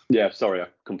 Yeah, sorry, I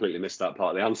completely missed that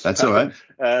part of the answer. That's all right.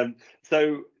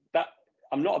 So that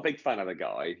I'm not a big fan of the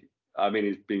guy. I mean,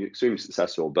 he's been extremely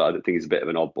successful, but I think he's a bit of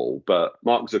an oddball. But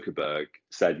Mark Zuckerberg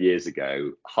said years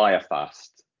ago, hire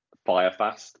fast, fire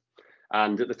fast.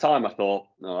 And at the time I thought,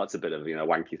 no, that's a bit of,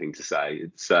 wanky thing to say.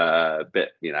 It's a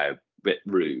bit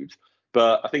rude.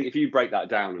 But I think if you break that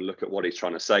down and look at what he's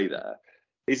trying to say there,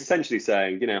 he's essentially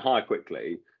saying, hire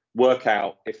quickly, work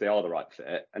out if they are the right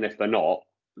fit. And if they're not,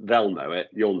 they'll know it,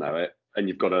 you'll know it. And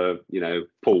you've got to,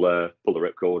 pull the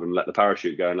ripcord and let the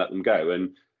parachute go and let them go.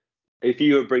 And if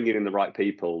you are bringing in the right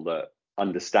people that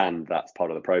understand that's part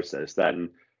of the process, then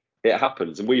it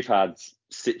happens. And we've had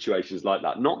situations like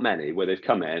that, not many, where they've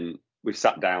come in, we've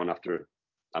sat down after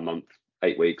a month,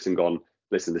 8 weeks and gone,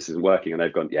 listen, this isn't working. And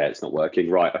they've gone, yeah, it's not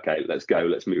working. Right. Okay, let's go.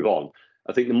 Let's move on.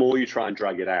 I think the more you try and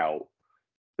drag it out,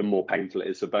 the more painful it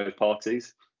is for both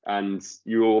parties. And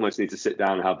you almost need to sit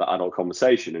down and have that adult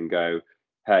conversation and go,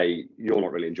 hey, you're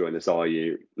not really enjoying this, are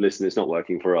you? Listen, it's not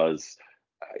working for us.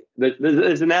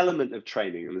 There's an element of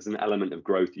training and there's an element of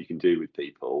growth you can do with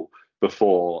people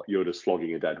before you're just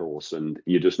flogging a dead horse and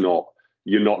you're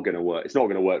not going to work. It's not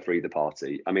going to work for either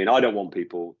party. I mean, I don't want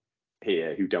people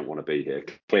here who don't want to be here.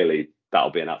 Clearly,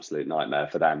 that'll be an absolute nightmare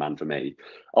for them and for me.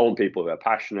 I want people who are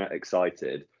passionate,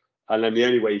 excited. And then the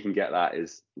only way you can get that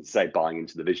is, say, buying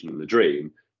into the vision and the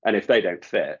dream. And if they don't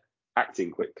fit,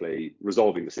 acting quickly,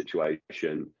 resolving the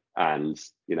situation, and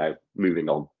moving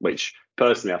on, which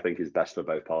personally I think is best for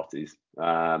both parties.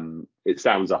 It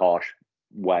sounds a harsh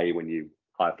way when you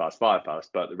hire fast, fire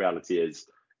fast, but the reality is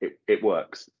it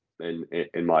works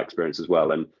in my experience as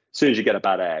well. And as soon as you get a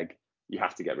bad egg, you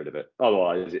have to get rid of it.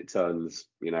 Otherwise, it turns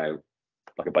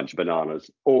like a bunch of bananas.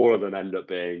 All of them end up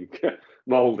being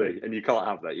moldy, and you can't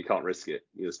have that. You can't risk it,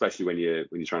 especially when you're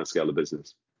trying to scale the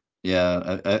business.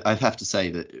 Yeah, I have to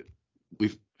say that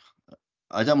we've.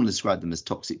 I don't want to describe them as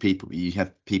toxic people, but you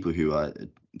have people who are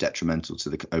detrimental to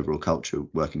the overall culture,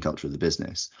 working culture of the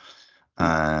business.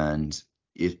 And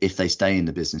if they stay in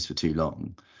the business for too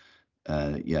long,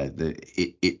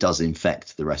 it does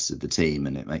infect the rest of the team,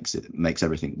 and it makes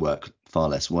everything work far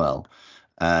less well.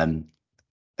 And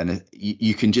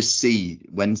you can just see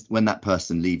when that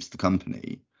person leaves the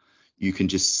company, you can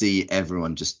just see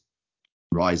everyone just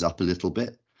rise up a little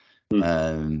bit.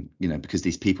 Because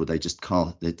these people, they just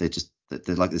can't,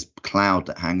 they're like this cloud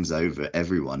that hangs over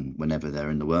everyone whenever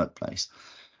they're in the workplace.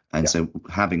 And so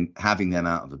having them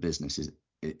out of a business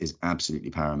is absolutely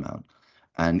paramount.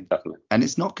 And Definitely. and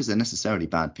it's not because they're necessarily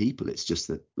bad people. It's just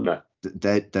that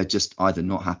they're just either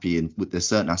not happy with there's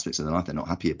certain aspects of their life they're not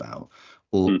happy about,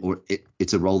 or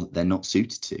it's a role that they're not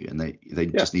suited to, and they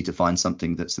just need to find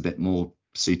something that's a bit more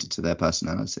suited to their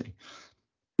personality.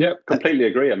 Yeah, completely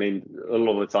agree. I mean, a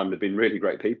lot of the time they've been really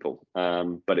great people,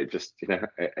 but it just,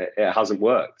 it hasn't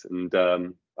worked. And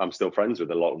I'm still friends with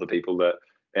a lot of the people that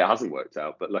it hasn't worked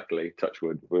out. But luckily, touch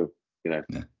wood, we've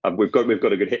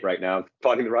got a good hit rate now,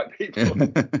 finding the right people.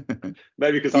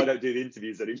 Maybe because I don't do the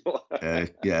interviews anymore.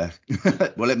 Yeah.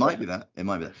 Well, it might be that.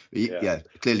 But yeah,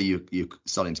 clearly you're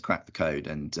starting to crack the code,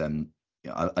 and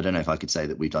I don't know if I could say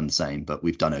that we've done the same, but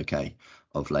we've done okay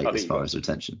of late as far as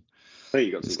retention. I think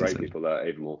you've got some great people there,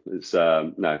 Avonmore. It's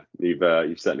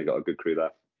you've certainly got a good crew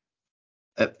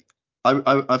there.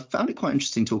 I've found it quite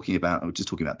interesting talking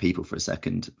about people for a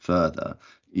second further.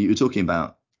 You were talking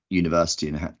about university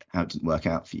and how it didn't work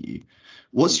out for you.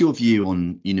 What's your view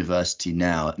on university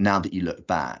now that you look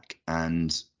back?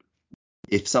 And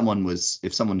if someone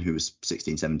who was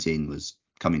 16, 17 was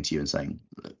coming to you and saying,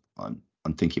 look,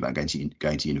 I'm thinking about going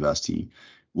to university,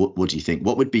 what do you think?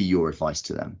 What would be your advice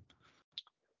to them?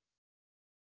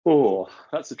 Oh,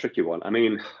 that's a tricky one. I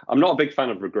mean, I'm not a big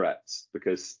fan of regrets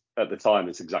because at the time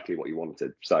it's exactly what you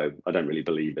wanted. So I don't really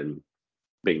believe in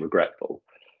being regretful.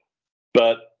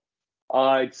 But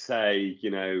I'd say,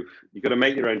 you've got to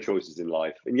make your own choices in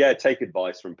life. And yeah, take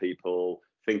advice from people,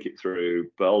 think it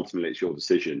through, but ultimately it's your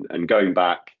decision. And going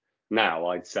back now,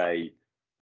 I'd say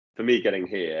for me, getting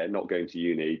here, not going to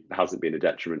uni hasn't been a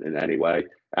detriment in any way.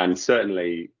 And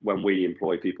certainly when we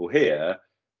employ people here,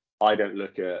 I don't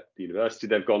look at the university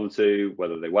they've gone to,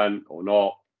 whether they went or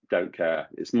not, don't care.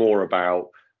 It's more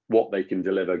about what they can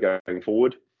deliver going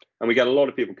forward. And we get a lot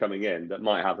of people coming in that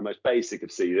might have the most basic of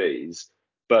CVs,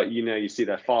 but you see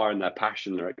their fire and their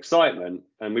passion, their excitement.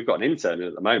 And we've got an intern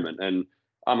at the moment, and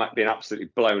I'm being absolutely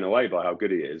blown away by how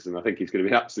good he is. And I think he's going to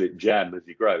be an absolute gem as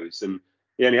he grows. And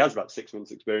he only has about 6 months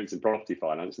experience in property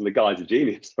finance, and the guy's a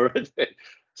genius already.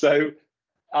 So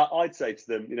I'd say to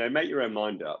them, make your own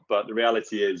mind up. But the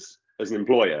reality is, as an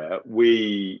employer,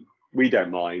 we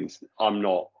don't mind. I'm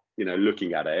not,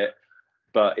 looking at it,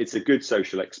 but it's a good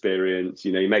social experience.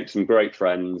 You make some great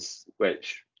friends,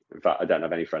 which, in fact, I don't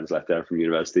have any friends left there from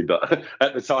university, but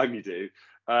at the time you do.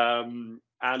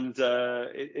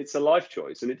 It's a life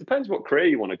choice, and it depends what career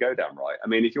you want to go down, right? I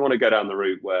mean, if you want to go down the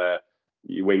route where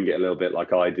you wing it a little bit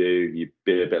like I do, you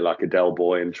be a bit like a Del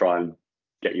boy and try and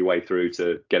get your way through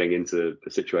to getting into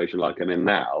a situation like I'm in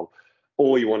now,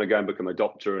 or you want to go and become a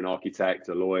doctor, an architect,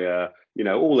 a lawyer,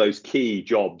 all those key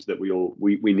jobs that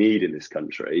we need in this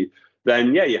country,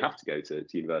 then yeah, you have to go to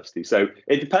university. So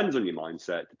it depends on your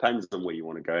mindset, depends on where you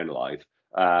want to go in life.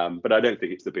 But I don't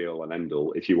think it's the be all and end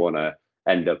all if you want to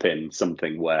end up in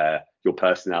something where your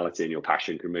personality and your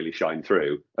passion can really shine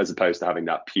through, as opposed to having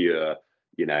that pure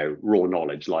raw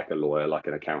knowledge like a lawyer, like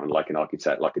an accountant, like an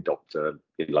architect, like a doctor,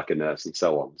 like a nurse, and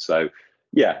so on. So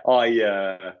yeah,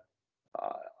 I'd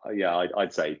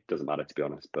say it doesn't matter, to be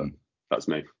honest, but that's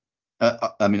me.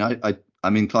 I mean,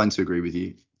 I'm inclined to agree with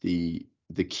you.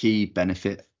 The key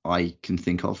benefit I can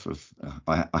think of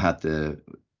I had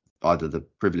either the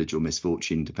privilege or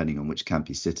misfortune, depending on which camp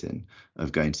you sit in,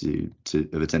 of going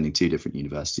of attending two different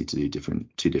universities to do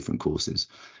two different courses,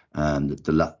 and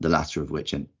the latter of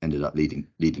which ended up leading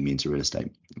me into real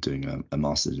estate, doing a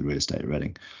master's in real estate at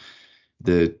Reading.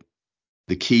 The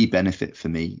key benefit for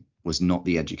me was not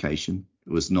the education,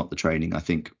 it was not the training. I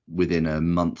think within a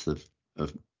month of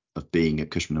being at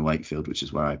Cushman and Wakefield, which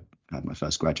is where I had my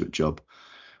first graduate job,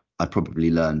 I probably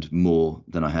learned more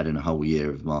than I had in a whole year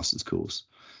of master's course.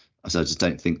 So I just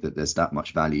don't think that there's that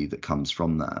much value that comes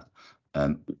from that.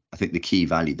 I think the key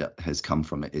value that has come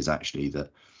from it is actually that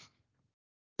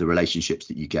the relationships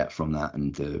that you get from that,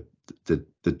 and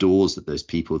the doors that those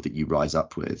people that you rise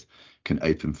up with can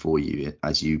open for you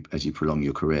as you prolong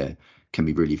your career. can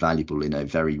be really valuable in a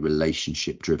very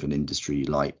relationship driven industry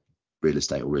like real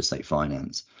estate or real estate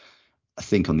finance. I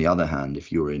think on the other hand,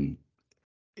 if you're in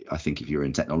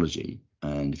technology,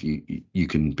 and if you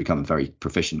can become a very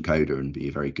proficient coder and be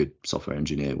a very good software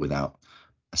engineer without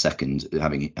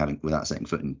having without setting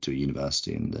foot into a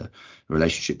university, and the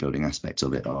relationship building aspects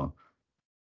of it are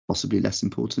possibly less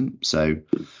important. So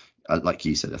like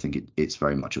you said, I think it's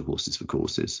very much a horses for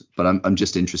courses, but I'm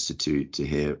just interested to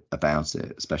hear about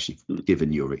it, especially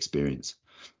given your experience.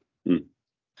 We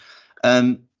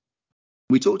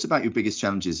talked about your biggest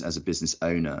challenges as a business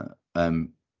owner.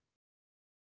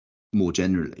 More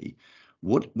generally,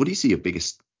 what do you see your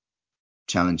biggest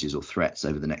challenges or threats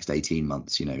over the next 18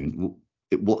 months?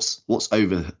 What's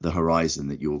over the horizon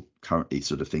that you're currently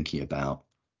sort of thinking about,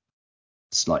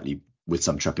 slightly with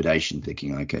some trepidation,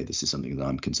 thinking, okay, this is something that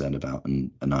I'm concerned about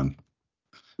and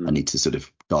I need to sort of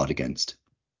guard against?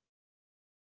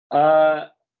 I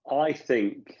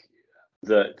think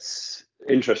that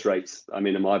interest rates, are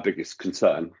my biggest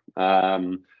concern.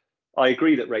 I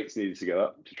agree that rates needed to go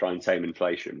up to try and tame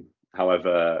inflation.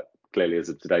 However, clearly, as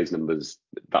of today's numbers,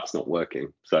 that's not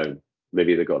working. So they've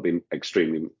either got to be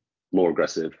extremely more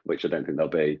aggressive, which I don't think they'll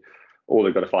be, or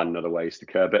they've got to find another ways to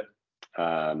curb it,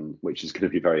 which is going to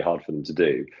be very hard for them to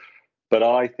do. But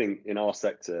I think in our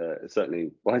sector,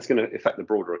 certainly, it's going to affect the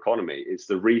broader economy. It's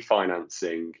the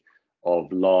refinancing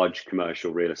of large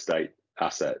commercial real estate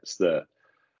assets that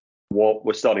what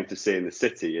we're starting to see in the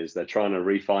city is they're trying to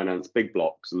refinance big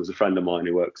blocks. And there's a friend of mine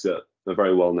who works at a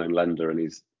very well-known lender, and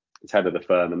he's head of the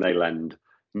firm, and they lend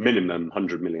minimum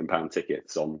 £100 million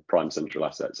tickets on prime central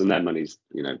assets, and their money's,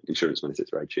 insurance money sits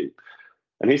very cheap.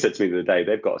 And he said to me the other day,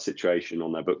 they've got a situation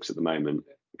on their books at the moment,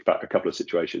 in fact, a couple of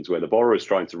situations where the borrower is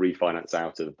trying to refinance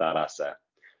out of that asset.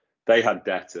 They had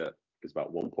debt at, it's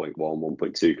about 1.1,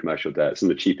 1.2 commercial debt. It's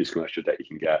the cheapest commercial debt you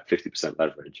can get, 50%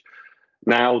 leverage.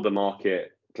 Now the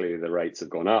market, clearly the rates have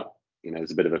gone up.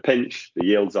 There's a bit of a pinch. The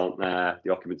yields aren't there.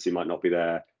 The occupancy might not be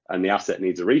there. And the asset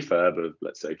needs a refurb of,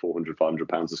 let's say, £400,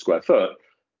 £500 a square foot.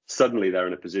 Suddenly they're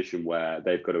in a position where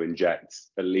they've got to inject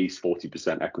at least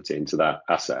 40% equity into that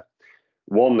asset.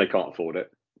 One, they can't afford it.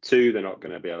 Two, they're not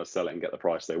going to be able to sell it and get the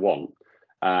price they want.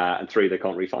 And three, they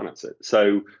can't refinance it.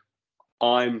 So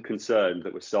I'm concerned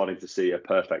that we're starting to see a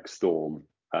perfect storm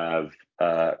of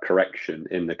correction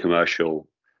in the commercial,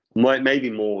 maybe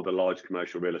more the large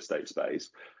commercial real estate space.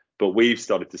 But we've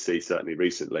started to see, certainly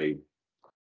recently,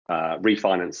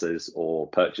 refinances or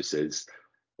purchases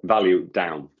value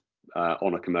down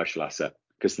on a commercial asset,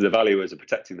 because the valuers are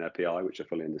protecting their PI, which I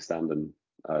fully understand, and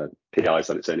PI's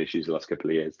had its own issues the last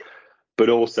couple of years, but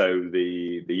also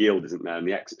the yield isn't there and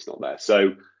the exit's not there.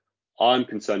 So I'm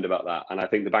concerned about that, and I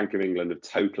think the Bank of England have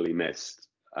totally missed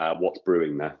what's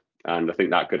brewing there, and I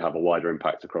think that could have a wider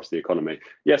impact across the economy.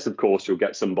 Yes, of course, you'll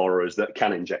get some borrowers that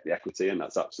can inject the equity, and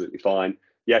that's absolutely fine.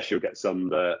 Yes, you'll get some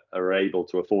that are able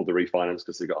to afford the refinance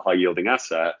because they've got a high yielding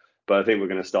asset. But I think we're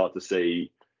going to start to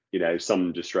see,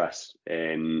 some distress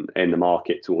in the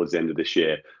market towards the end of this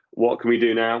year. What can we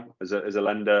do now as a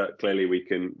lender? Clearly, we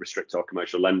can restrict our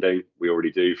commercial lending. We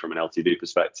already do from an LTV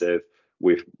perspective.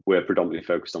 We're predominantly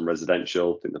focused on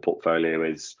residential. I think the portfolio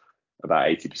is about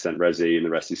 80% resi, and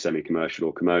the rest is semi-commercial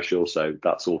or commercial. So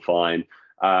that's all fine.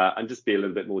 And just be a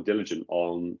little bit more diligent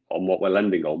on what we're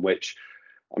lending on, which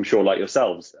I'm sure, like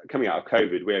yourselves, coming out of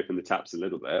COVID, we opened the taps a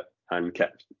little bit and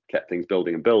kept things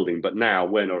building and building. But now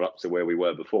we're not up to where we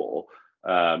were before.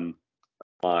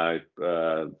 My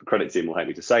credit team will hate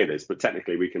me to say this, but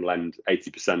technically we can lend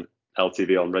 80%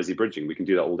 LTV on resi bridging. We can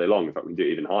do that all day long. In fact, we can do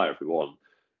it even higher if we want.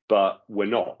 But we're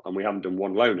not, and we haven't done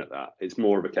one loan at that. It's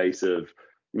more of a case of,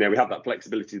 we have that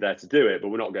flexibility there to do it, but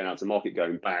we're not going out to market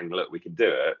going, bang, look, we can do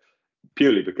it.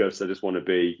 Purely because I just want to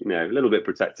be, a little bit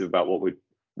protective about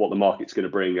what the market's going to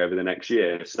bring over the next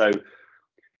year. So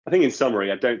I think in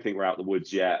summary, I don't think we're out of the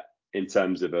woods yet in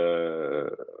terms of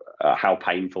how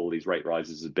painful these rate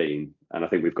rises have been. And I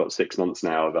think we've got 6 months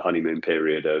now of a honeymoon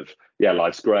period of,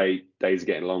 life's great, days are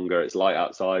getting longer, it's light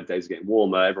outside, days are getting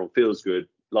warmer, everyone feels good,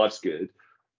 life's good.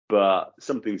 But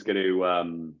something's going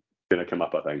to come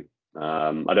up, I think.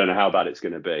 I don't know how bad it's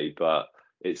going to be, but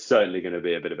it's certainly going to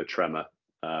be a bit of a tremor.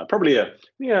 Probably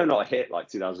not a hit like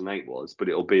 2008 was, but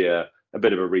it'll be a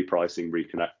bit of a repricing,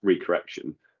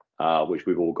 recorrection, which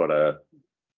we've all got to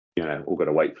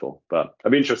wait for. But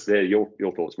I'd be interested to hear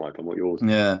your thoughts, Mike, on what your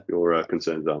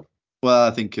concerns are. Well,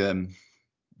 I think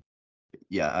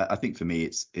I think for me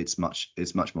it's much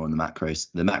more on the macro.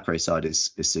 The macro side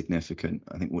is significant.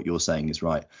 I think what you're saying is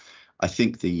right. I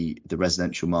think the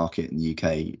residential market in the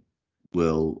UK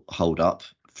will hold up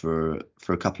for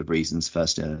a couple of reasons.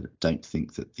 First, I don't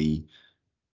think that the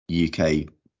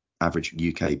average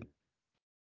UK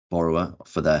borrower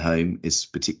for their home is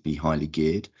particularly highly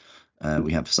geared.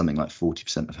 We have something like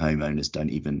 40% of homeowners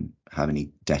don't even have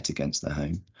any debt against their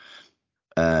home.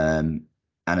 And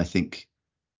I think,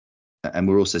 and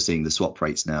we're also seeing the swap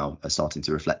rates now are starting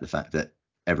to reflect the fact that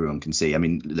everyone can see. I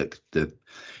mean, look,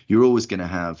 you're always going to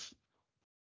have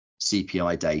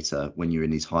CPI data when you're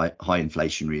in these high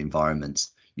inflationary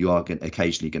environments. You are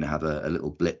occasionally going to have a little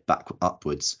blip back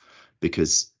upwards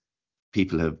because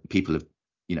people have,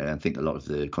 you know, I think a lot of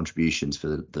the contributions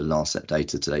for the last set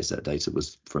data, today's set data,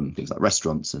 was from things like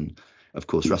restaurants. And of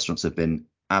course, restaurants have been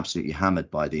absolutely hammered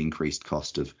by the increased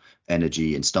cost of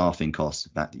energy and staffing costs, the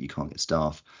fact that you can't get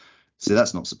staff. So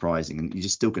that's not surprising. And you're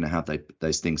just still going to have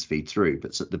those things feed through.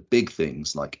 But so the big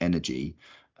things like energy,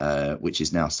 which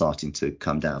is now starting to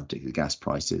come down, particularly gas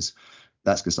prices,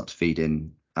 that's going to start to feed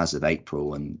in as of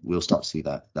April, and we'll start to see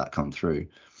that come through.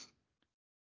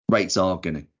 Rates are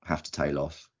going to have to tail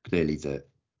off. Clearly,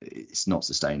 it's not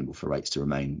sustainable for rates to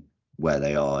remain where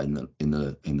they are in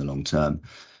the long term.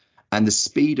 And the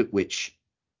speed at which,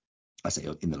 I say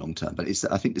in the long term, but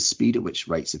I think the speed at which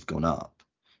rates have gone up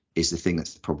is the thing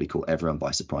that's probably caught everyone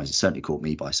by surprise. It certainly caught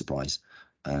me by surprise.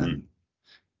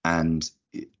 And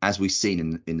as we've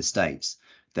seen in the States,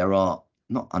 there are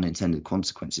not unintended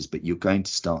consequences, but you're going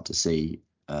to start to see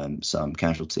some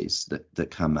casualties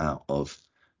that come out of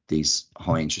these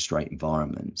high interest rate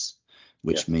environments,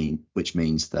 which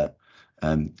means that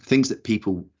things that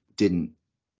people didn't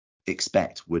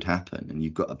expect would happen. And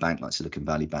you've got a bank like Silicon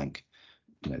Valley Bank,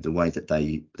 you know, the way that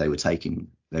they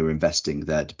were investing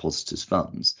their depositors'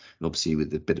 funds, obviously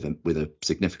with a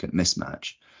significant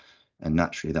mismatch, and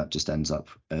naturally that just ended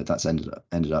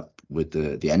up with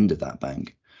the end of that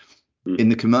bank. In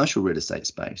the commercial real estate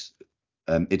space,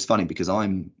 it's funny because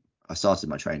I started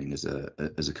my training as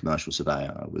a commercial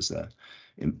surveyor. I was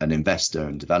an investor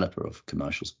and developer of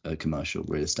commercial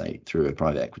real estate through a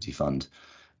private equity fund,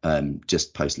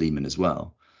 just post Lehman as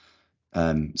well.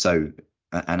 And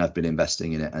I've been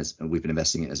investing in it we've been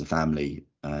investing in it as a family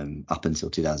up until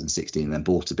 2016, and then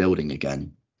bought a building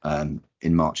again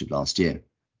in March of last year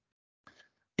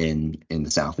in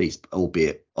the southeast,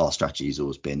 albeit our strategy has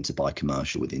always been to buy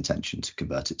commercial with the intention to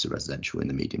convert it to residential in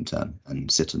the medium term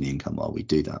and sit on the income while we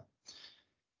do that.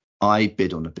 I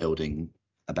bid on a building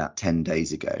about 10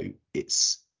 days ago.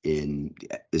 It's in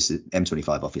this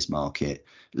M25 office market,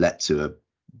 let to a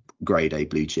grade A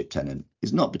blue chip tenant.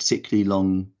 It's not particularly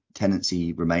long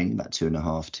tenancy remaining, about 2.5,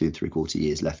 2.75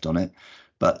 years left on it,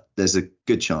 but there's a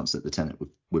good chance that the tenant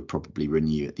would probably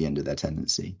renew at the end of their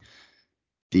tenancy.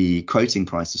 The quoting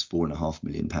price is £4.5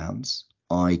 million.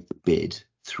 I bid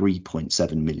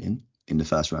 3.7 million in the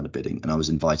first round of bidding, and I was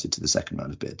invited to the second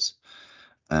round of bids.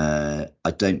 I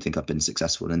don't think I've been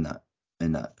successful in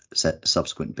that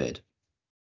subsequent bid,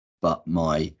 but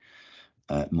my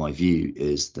view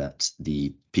is that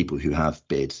the people who have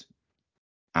bid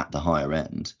at the higher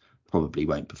end probably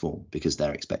won't perform because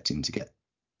they're expecting to get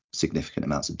significant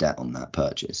amounts of debt on that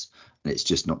purchase, and it's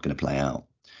just not going to play out.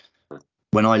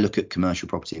 When I look at commercial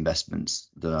property investments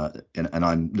and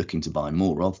I'm looking to buy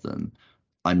more of them,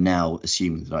 I'm now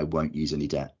assuming that I won't use any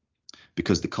debt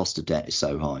because the cost of debt is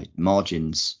so high.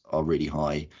 Margins are really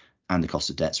high and the cost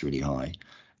of debt's really high.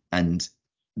 And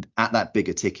at that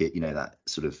bigger ticket, you know, that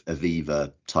sort of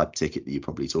Aviva type ticket that you're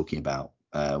probably talking about,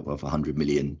 of 100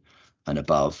 million and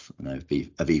above. I know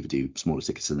Aviva do smaller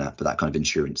tickets than that, but that kind of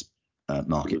insurance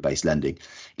market-based lending,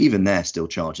 even they're still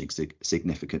charging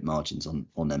significant margins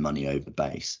on their money over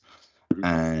base,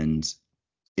 and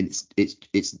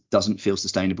it doesn't feel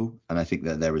sustainable. And I think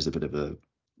that there is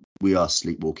we are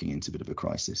sleepwalking into a bit of a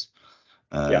crisis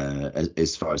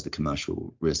as far as the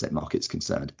commercial real estate market is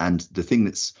concerned. And the thing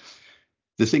that's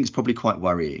probably quite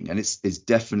worrying, and it's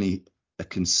definitely a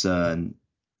concern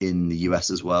in the US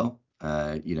as well.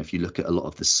 You know, if you look at a lot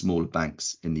of the smaller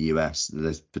banks in the US,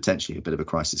 there's potentially a bit of a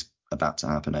crisis about to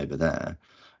happen over there,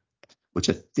 which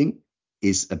I think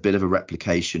is a bit of a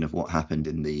replication of what happened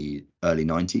in the early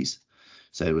 90s.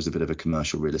 So it was a bit of a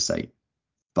commercial real estate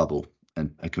bubble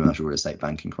and a commercial real estate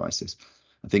banking crisis.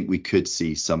 I think we could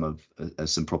see some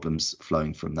problems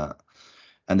flowing from that.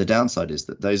 And the downside is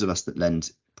that those of us that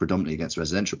lend predominantly against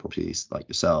residential properties like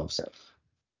yourselves,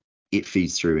 it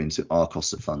feeds through into our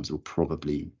cost of funds will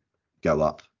probably go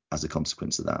up as a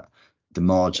consequence of that. The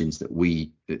margins that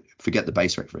we forget the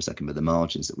base rate for a second, but the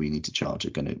margins that we need to charge are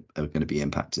going to be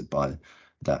impacted by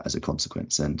that as a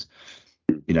consequence. And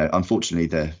you know, unfortunately,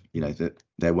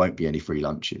 there won't be any free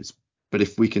lunches. But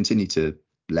if we continue to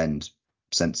lend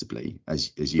sensibly,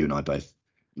 as you and I both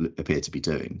appear to be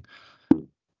doing,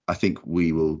 I think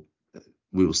we will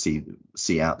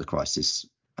see out the crisis,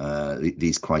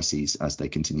 these crises as they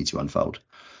continue to unfold.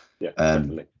 Yeah,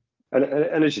 definitely.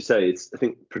 And as you say, I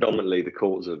think predominantly the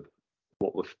cause of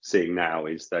what we're seeing now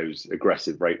is those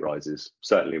aggressive rate rises,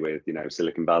 certainly with,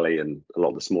 Silicon Valley and a lot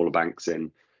of the smaller banks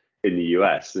in the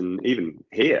US. And even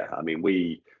here, I mean,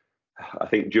 I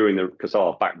think because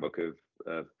our back book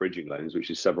of bridging loans, which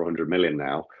is several hundred million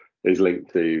now, is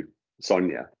linked to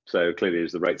Sonia. So clearly,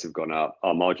 as the rates have gone up,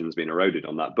 our margin's been eroded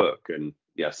on that book. And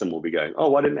yeah, some will be going, oh,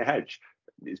 why didn't they hedge?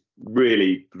 It's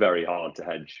really very hard to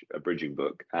hedge a bridging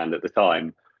book. And at the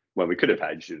time, when we could have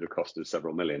hedged, it would have cost us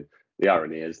several million. The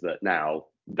irony is that now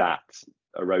that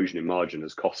erosion in margin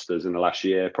has cost us in the last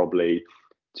year probably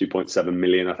 2.7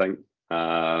 million, I think,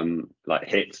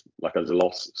 hit like as a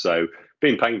loss. So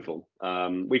being painful.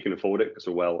 We can afford it because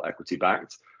we're well equity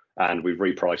backed, and we've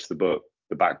repriced the book,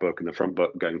 the back book and the front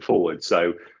book going forward.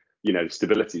 So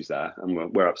stability's there,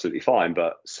 and we're absolutely fine.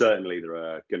 But certainly there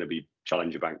are going to be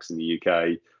challenger banks in the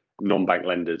UK, non-bank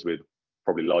lenders with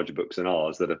probably larger books than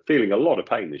ours that are feeling a lot of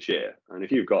pain this year. And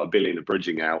if you've got $1 billion of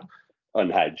bridging out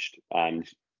unhedged and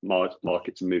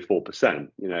markets move 4%,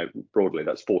 broadly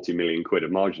that's 40 million quid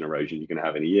of margin erosion you're going to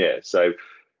have in a year. So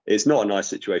it's not a nice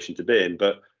situation to be in.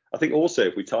 But I think also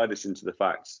if we tie this into the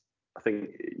facts, I think,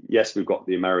 yes, we've got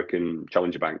the American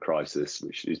challenger bank crisis,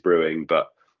 which is brewing, but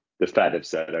the Fed have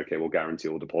said, okay, we'll guarantee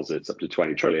all deposits up to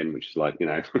 20 trillion, which is like,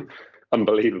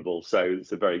 unbelievable. So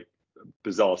it's a very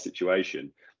bizarre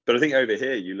situation. But I think over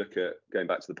here, you look at, going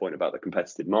back to the point about the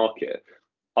competitive market,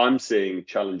 I'm seeing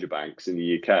challenger banks in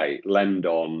the UK lend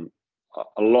on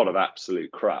a lot of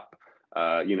absolute crap.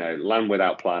 Land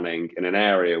without planning in an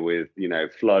area with,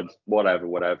 flood,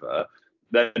 whatever.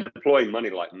 They're deploying money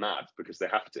like mad because they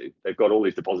have to. They've got all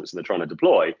these deposits and they're trying to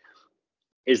deploy.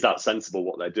 Is that sensible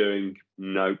what they're doing?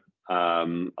 No.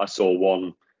 I saw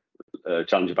one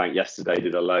challenger bank yesterday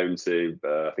did a loan to,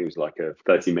 I think it was like a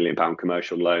 £30 million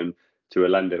commercial loan to a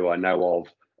lender who I know of.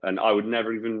 And I would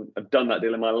never even have done that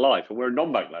deal in my life. And we're a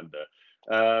non-bank lender.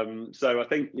 So I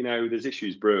think, there's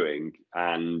issues brewing,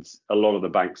 and a lot of the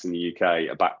banks in the UK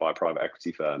are backed by private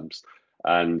equity firms.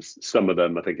 And some of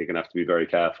them, I think, are going to have to be very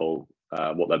careful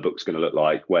what their book's going to look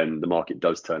like when the market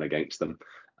does turn against them.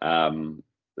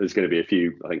 There's going to be a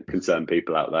few, I think, concerned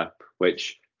people out there,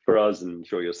 which for us, and I'm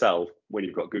sure yourself, when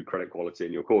you've got good credit quality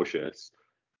and you're cautious,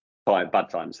 bad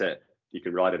times hit. You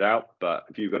can ride it out. But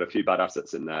if you've got a few bad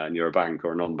assets in there and you're a bank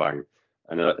or a non-bank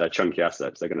and they're chunky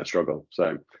assets, they're going to struggle.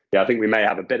 So, yeah, I think we may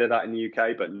have a bit of that in the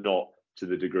UK, but not to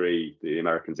the degree the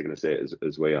Americans are going to see it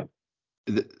as we are.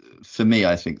 For me,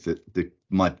 I think that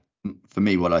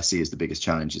what I see as the biggest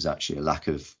challenge is actually a lack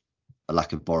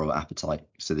of borrower appetite.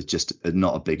 So there's just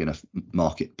not a big enough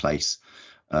marketplace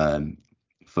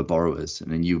for borrowers. And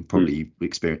then you probably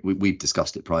experience. We've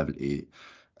discussed it privately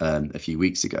a few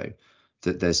weeks ago,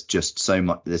 that there's just so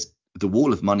much. There's the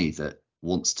wall of money that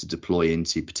wants to deploy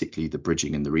into particularly the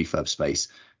bridging and the refurb space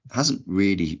hasn't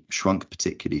really shrunk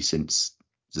particularly since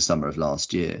the summer of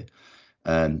last year.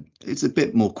 It's a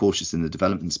bit more cautious in the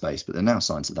development space, but there are now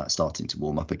signs of that starting to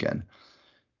warm up again.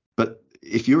 But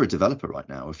if you're a developer right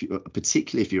now,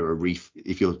 particularly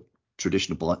if your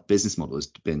traditional business model has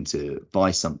been to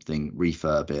buy something,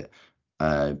 refurb it,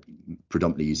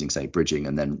 predominantly using, say, bridging,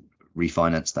 and then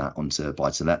refinance that onto a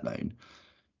buy-to-let loan,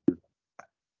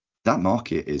 that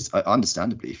market is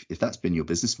understandably, if that's been your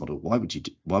business model, why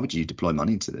would you deploy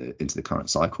money into the current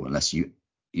cycle unless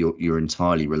you're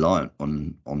entirely reliant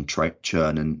on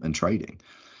churn and trading?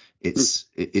 It's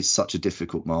such a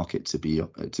difficult market to be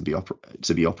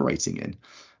operating in,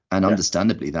 and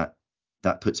understandably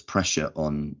that puts pressure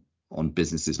on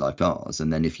businesses like ours.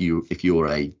 And then if you're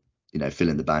a fill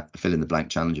in the blank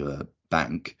challenger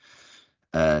bank,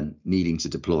 needing to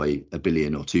deploy $1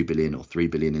 billion or $2 billion or $3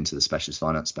 billion into the specialist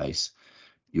finance space,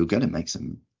 you're going to make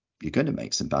some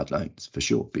bad loans for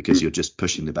sure, because you're just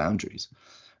pushing the boundaries.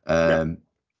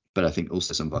 But I think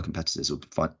also some of our competitors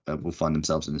will find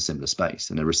themselves in a similar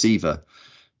space. And a receiver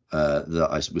that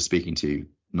I was speaking to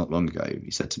not long ago,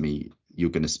 he said to me,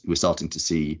 we're starting to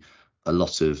see a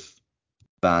lot of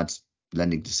bad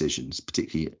lending decisions,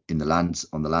 particularly on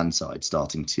the land side,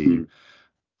 starting to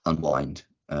unwind.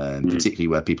 Particularly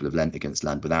where people have lent against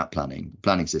land without planning.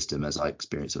 Planning system, as I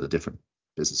experience at a different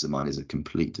business of mine, is a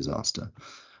complete disaster.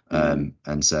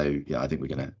 And so, yeah, I think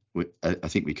I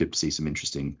think we could see some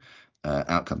interesting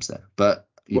outcomes there. But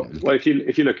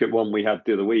if you look at one we had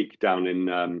the other week down in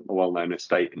a well-known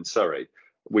estate in Surrey,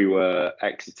 we were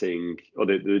exiting, or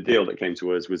the deal that came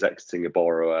to us was exiting a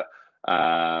borrower,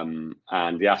 and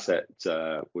the asset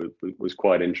was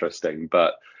quite interesting,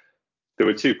 but there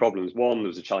were two problems. One, there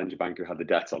was a challenger bank who had the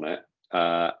debt on it,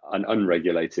 an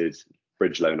unregulated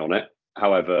bridge loan on it.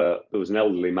 However, there was an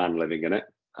elderly man living in it.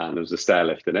 and there was a stair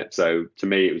lift in it. So to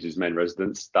me, it was his main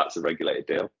residence. That's a regulated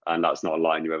deal, and that's not a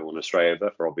line you ever want to stray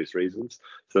over for obvious reasons.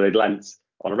 So they'd lent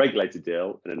on a regulated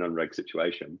deal in an unreg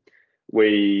situation.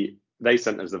 They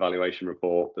sent us the valuation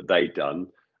report that they'd done.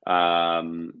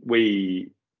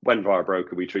 We went via a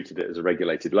broker. We treated it as a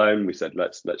regulated loan. We said,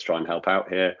 let's try and help out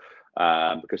here.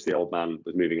 Because the old man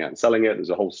was moving out and selling it. There's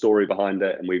a whole story behind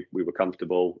it, and we were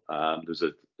comfortable. There's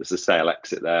a sale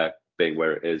exit there, being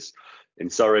where it is in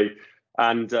Surrey.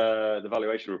 And the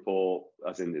valuation report,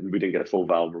 as in we didn't get a full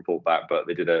val report back, but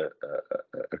they did a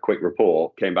quick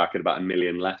report, came back at about $1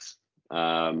 million less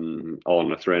on a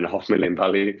 $3.5 million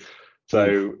value.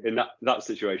 So in that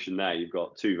situation there, you've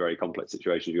got two very complex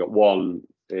situations. You've got one,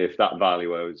 if that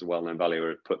valuer is a well-known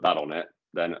valuer, put that on it,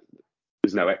 then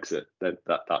there's no exit. That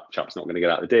chap's not going to get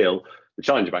out of the deal. The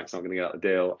challenger bank's not going to get out of the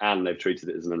deal, and they've treated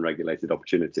it as an unregulated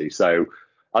opportunity. So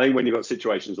I think when you've got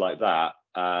situations like that,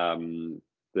 and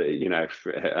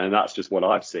that's just what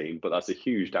I've seen, but that's a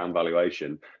huge down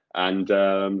valuation. And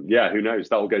who knows?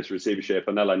 That will go to receivership,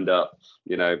 and they'll end up,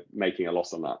 making a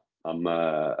loss on that.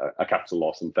 A capital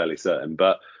loss, I'm fairly certain,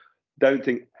 but don't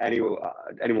think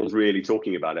anyone's really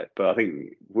talking about it. But I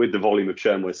think with the volume of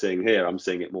churn we're seeing here, I'm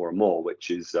seeing it more and more,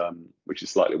 which is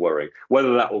slightly worrying.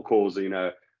 Whether that will cause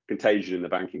contagion in the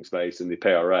banking space and the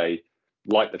PRA,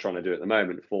 like they're trying to do at the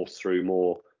moment, force through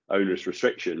more onerous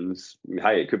restrictions,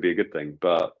 hey, it could be a good thing.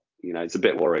 But it's a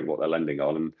bit worrying what they're lending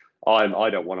on, and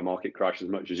I don't want a market crash as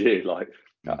much as you. Like,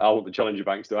 I want the challenger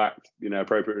banks to act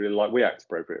appropriately, like we act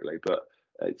appropriately. But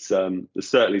it's there's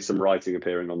certainly some writing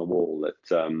appearing on the wall that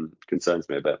concerns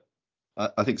me a bit.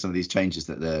 I think some of these changes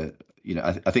that they're,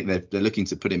 I think they're looking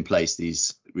to put in place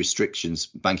these restrictions,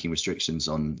 banking restrictions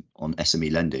on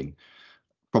SME lending,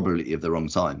 probably at the wrong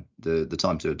time. The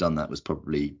time to have done that was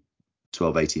probably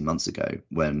 12, 18 months ago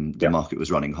when the market was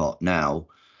running hot. Now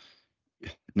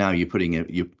you're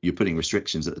putting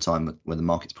restrictions at the time when the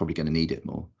market's probably going to need it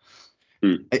more.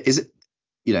 Is it?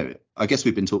 I guess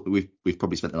we've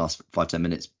probably spent the last 5-10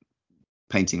 minutes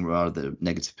painting rather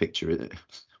negative picture,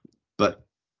 but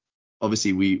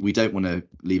obviously we don't want to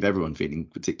leave everyone feeling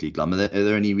particularly glum. Are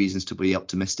there any reasons to be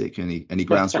optimistic? Any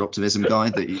grounds for optimism, Guy,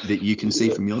 that you can see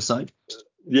from your side?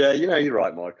 Yeah, you're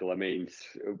right, Michael. I mean,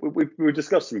 we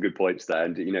discussed some good points there,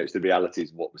 and it's the realities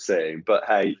of what we're seeing. But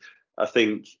hey, I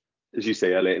think, as you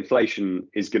say earlier, inflation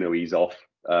is going to ease off.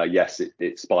 Yes,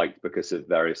 it spiked because of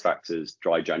various factors,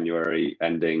 dry January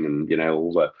ending, and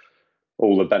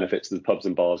all the benefits that the pubs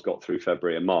and bars got through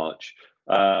February and March.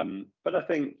 But I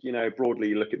think broadly,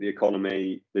 you look at the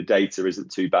economy, the data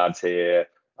isn't too bad here.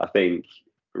 I think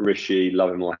Rishi,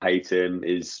 love him or hate him,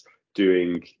 is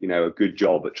doing a good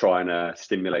job at trying to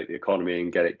stimulate the economy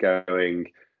and get it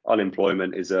going.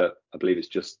 Unemployment is I believe it's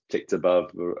just ticked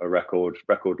above a record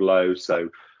low, so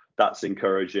that's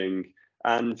encouraging.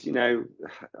 And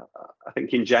I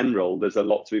think in general there's a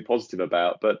lot to be positive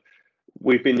about, but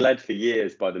we've been led for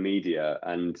years by the media,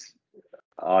 and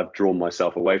I've drawn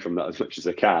myself away from that as much as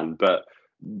I can. But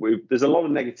there's a lot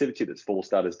of negativity that's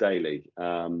forced at us daily.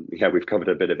 We've covered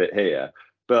a bit of it here,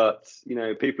 but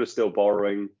people are still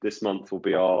borrowing. This month will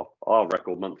be our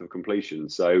record month of completion,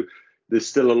 so there's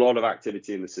still a lot of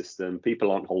activity in the system. People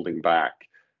aren't holding back.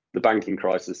 The banking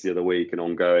crisis the other week and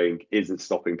ongoing isn't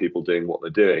stopping people doing what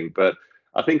they're doing. But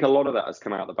I think a lot of that has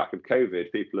come out the back of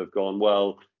COVID. People have gone,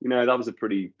 well, that was a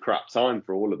pretty crap time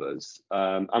for all of us.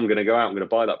 I'm going to go out, I'm going to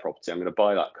buy that property, I'm going to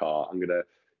buy that car, I'm going to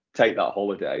take that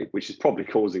holiday, which is probably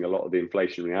causing a lot of the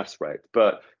inflationary aspect.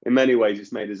 But in many ways,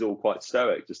 it's made us all quite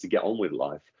stoic just to get on with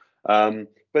life. But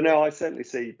no, I certainly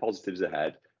see positives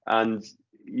ahead. And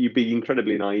you'd be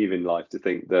incredibly naive in life to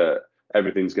think that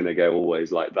everything's going to go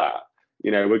always like that.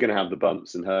 We're going to have the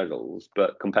bumps and hurdles,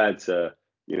 but compared to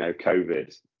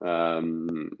COVID,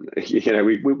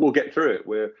 we'll get through it.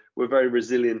 We're very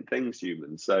resilient things,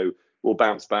 humans. So we'll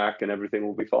bounce back and everything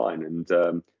will be fine.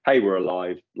 And hey, we're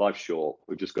alive. Life's short.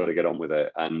 We've just got to get on with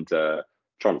it and try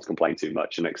not to complain too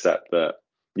much and accept that.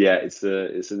 Yeah, it's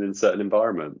an uncertain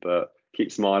environment, but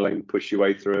keep smiling, push your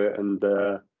way through it, and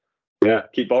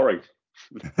keep borrowing.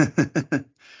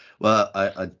 Well,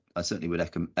 I certainly would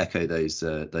echo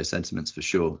those sentiments for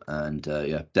sure, and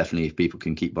definitely if people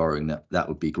can keep borrowing, that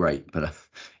would be great. But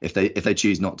if they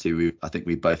choose not to, I think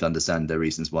we both understand their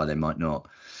reasons why they might not.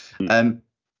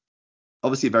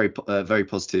 Obviously, a very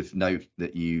positive note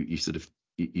that you sort of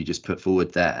you just put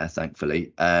forward there.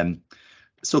 Thankfully,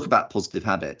 let's talk about positive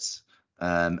habits,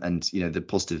 and the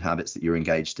positive habits that you're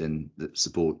engaged in that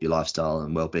support your lifestyle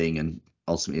and well-being, and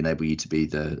ultimately enable you to be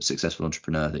the successful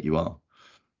entrepreneur that you are.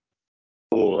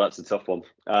 Oh, that's a tough one.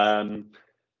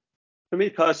 For me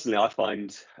personally, I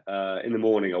find in the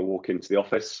morning I walk into the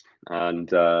office, and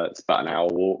it's about an hour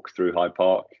walk through Hyde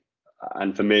Park.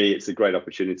 And for me, it's a great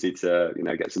opportunity to,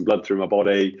 get some blood through my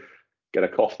body, get a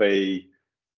coffee,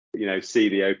 see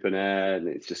the open air, and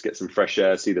it's just get some fresh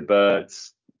air, see the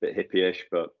birds. A bit hippie-ish,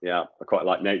 but yeah, I quite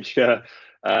like nature.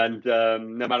 And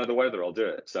no matter the weather, I'll do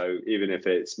it. So even if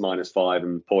it's -5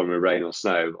 and pouring with rain or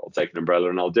snow, I'll take an umbrella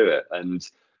and I'll do it. And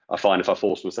I find if I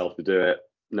force myself to do it,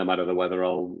 no matter the weather,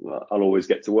 I'll always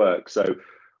get to work. So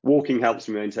walking helps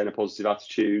me maintain a positive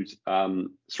attitude.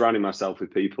 Surrounding myself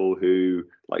with people who,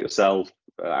 like yourself,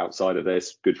 outside of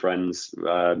this, good friends,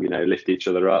 lift each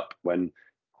other up when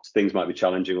things might be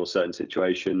challenging or certain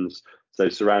situations. So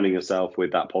surrounding yourself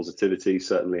with that positivity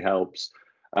certainly helps.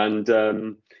 And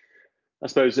I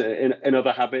suppose in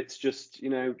other habits, just,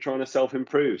 trying to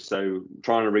self-improve. So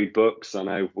trying to read books. I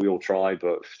know we all try,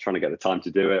 but trying to get the time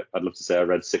to do it. I'd love to say I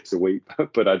read 6 a week,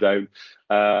 but I don't.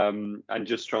 And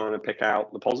just trying to pick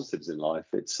out the positives in life.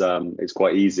 It's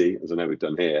quite easy, as I know we've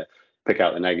done here, pick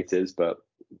out the negatives, but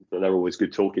they're always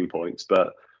good talking points.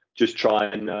 But just try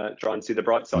and see the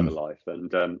bright side of life.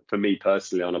 And for me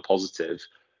personally, on a positive,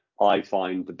 I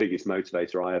find the biggest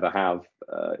motivator I ever have,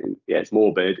 it's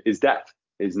morbid, is death.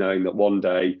 Is knowing that one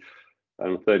day,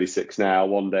 I'm 36 now,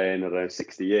 one day in, I don't know,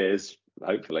 60 years,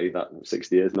 hopefully that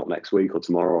 60 years, not next week or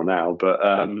tomorrow or now, but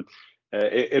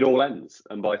it all ends.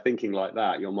 And by thinking like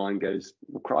that, your mind goes,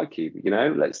 well, crikey,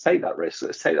 let's take that risk.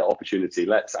 Let's take that opportunity.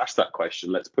 Let's ask that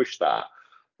question. Let's push that.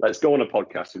 Let's go on a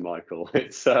podcast with Michael.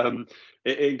 It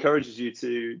encourages you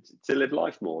to live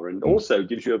life more, and also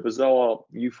gives you a bizarre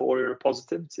euphoria of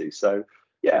positivity. So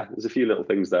yeah, there's a few little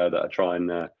things there that I try and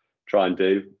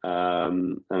do.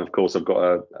 And of course, I've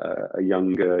got a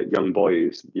young boy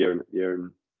who's year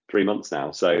and 3 months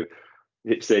now. So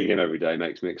seeing him every day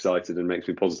makes me excited and makes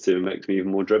me positive and makes me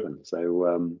even more driven.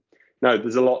 So no,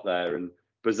 there's a lot there. And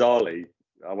bizarrely,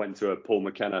 I went to a Paul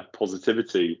McKenna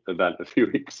positivity event a few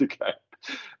weeks ago,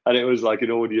 and it was like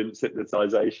an audience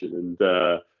hypnotization. And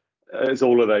it's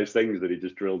all of those things that he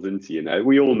just drills into.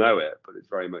 We all know it, but it's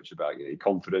very much about your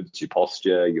confidence, your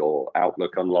posture, your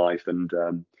outlook on life, and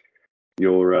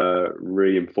you're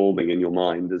re-informing in your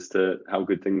mind as to how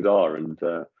good things are, and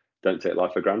don't take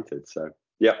life for granted. So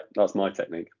yeah, that's my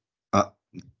technique.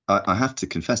 I have to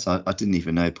confess, I didn't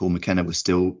even know Paul McKenna was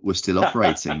still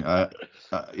operating.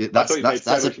 That's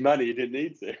so much money you didn't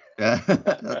need to.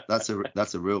 Yeah,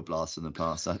 that's a real blast from the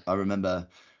past. I remember,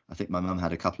 I think my mum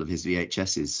had a couple of his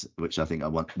VHSs, which I think I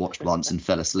watched once and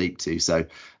fell asleep to. So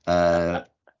I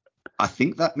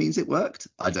think that means it worked.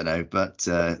 I don't know, but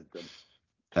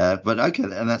okay,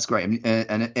 and that's great. I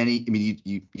mean,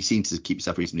 you seem to keep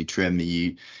yourself reasonably trim. Are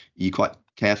you quite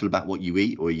careful about what you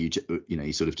eat, or are you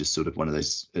sort of one of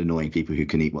those annoying people who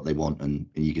can eat what they want and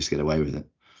you just get away with it?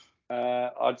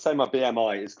 I'd say my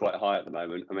BMI is quite high at the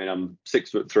moment. I mean, I'm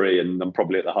 6'3" and I'm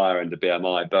probably at the higher end of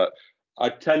BMI, but I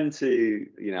tend to,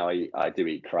 I do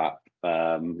eat crap.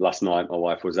 Last night my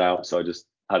wife was out, so I just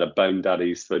had a Bone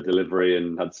Daddy's for delivery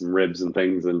and had some ribs and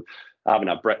things, and I haven't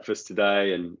had breakfast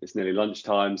today, and it's nearly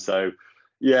lunchtime. So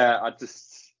yeah,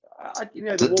 does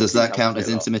that count as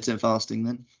intermittent fasting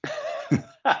then?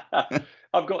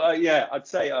 I've got I'd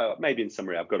say maybe in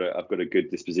summary, I've got a good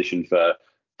disposition for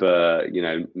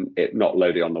it not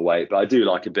loading on the weight, but I do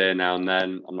like a beer now and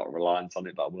then. I'm not reliant on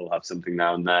it, but I will have something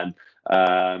now and then.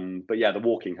 But yeah, the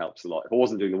walking helps a lot. If I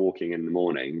wasn't doing the walking in the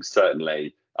morning,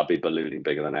 certainly I'd be ballooning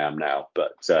bigger than I am now.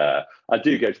 But I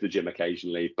do go to the gym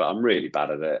occasionally, but I'm really bad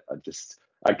at it.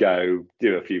 I go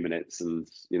do a few minutes, and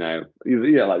like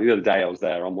the other day I was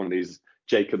there on one of these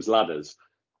Jacob's ladders,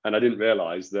 and I didn't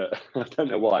realise that I don't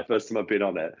know why. First time I've been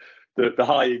on it. The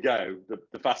higher you go,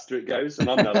 the faster it goes. And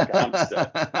I'm there like a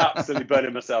hamster, absolutely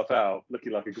burning myself out,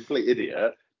 looking like a complete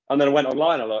idiot. And then I went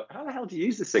online, I'm like, how the hell do you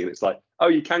use this thing? And it's like, oh,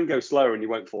 you can go slower and you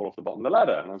won't fall off the bottom of the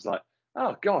ladder. And I was like,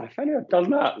 oh, God, if only I'd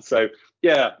done that. So,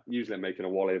 yeah, usually I'm making a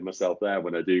wally of myself there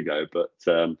when I do go. But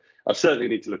I certainly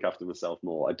need to look after myself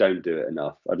more. I don't do it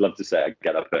enough. I'd love to say I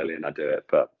get up early and I do it.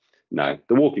 But no,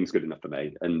 the walking's good enough for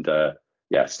me. And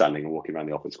standing and walking around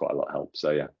the office quite a lot helps.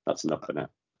 So, yeah, that's enough for now.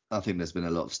 I think there's been a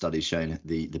lot of studies showing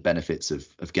the benefits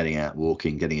of getting out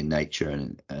walking, getting in nature,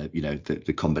 and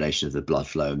the combination of the blood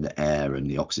flow and the air and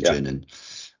the oxygen and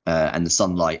the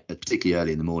sunlight, particularly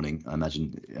early in the morning. I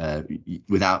imagine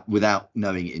without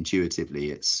knowing it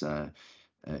intuitively, it's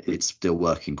still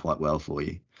working quite well for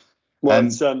you. Well,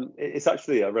 it's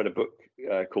actually, I read a book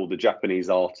called The Japanese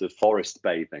Art of Forest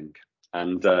Bathing,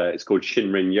 and it's called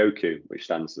Shinrin Yoku, which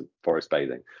stands for forest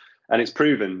bathing. And it's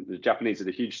proven, the Japanese did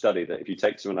a huge study, that if you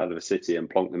take someone out of a city and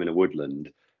plonk them in a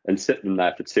woodland and sit them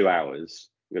there for 2 hours,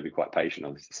 you've got to be quite patient,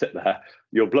 obviously, to sit there.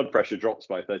 Your blood pressure drops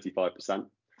by 35%.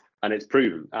 And it's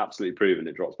proven, absolutely proven,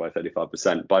 it drops by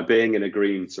 35%. By being in a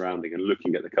green surrounding and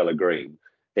looking at the colour green,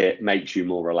 it makes you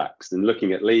more relaxed. And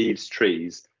looking at leaves,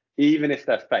 trees, even if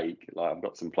they're fake, like I've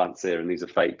got some plants here and these are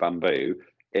fake bamboo,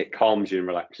 it calms you and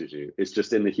relaxes you. It's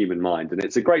just in the human mind. And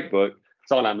it's a great book.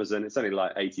 It's on Amazon. It's only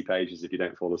like 80 pages if you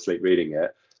don't fall asleep reading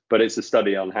it. But it's a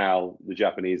study on how the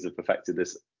Japanese have perfected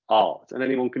this art, and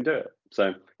anyone can do it.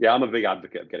 So, yeah, I'm a big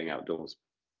advocate of getting outdoors.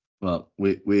 Well,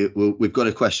 we've got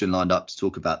a question lined up to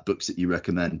talk about books that you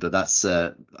recommend, but that's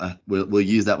we'll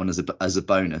use that one as a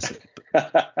bonus.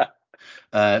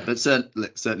 But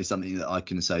certainly something that I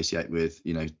can associate with.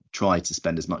 Try to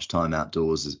spend as much time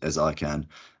outdoors as I can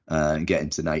and get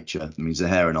into nature. I mean,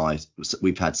 Zahara and I,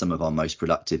 we've had some of our most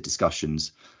productive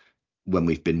discussions when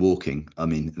we've been walking. I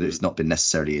mean, it's not been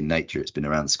necessarily in nature, it's been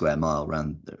around the square mile,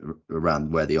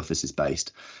 around where the office is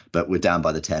based, but we're down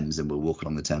by the Thames and we'll walk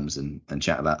along the Thames and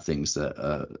chat about things that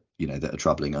that are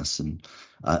troubling us. And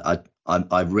I don't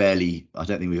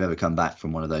think we've ever come back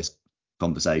from one of those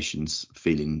conversations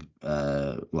feeling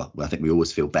well, I think we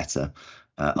always feel better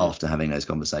after having those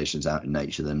conversations out in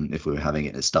nature than if we were having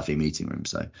it in a stuffy meeting room.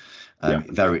 So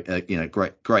very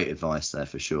great advice there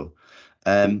for sure.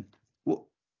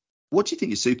 What do you think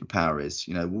your superpower is?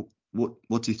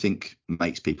 What do you think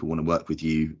makes people want to work with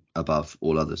you above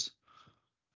all others?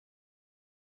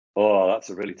 Oh, that's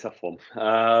a really tough one.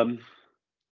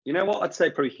 You know what? I'd say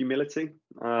probably humility.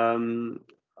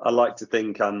 I like to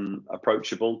think I'm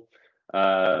approachable.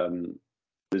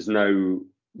 There's no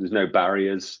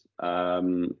barriers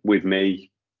with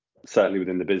me, certainly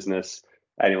within the business.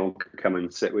 Anyone can come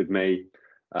and sit with me,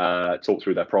 talk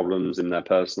through their problems in their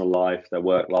personal life, their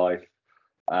work life.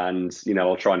 And,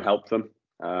 I'll try and help them.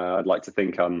 I'd like to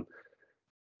think I'm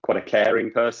quite a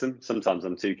caring person. Sometimes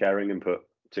I'm too caring and put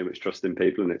too much trust in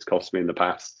people, and it's cost me in the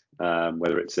past,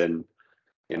 whether it's in,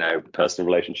 personal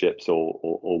relationships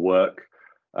or work.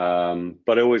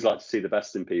 But I always like to see the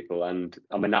best in people, and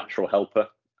I'm a natural helper.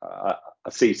 I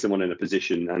see someone in a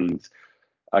position and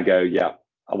I go, yeah,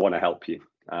 I want to help you.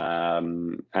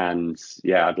 And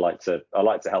yeah, I like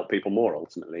to help people more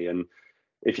ultimately. And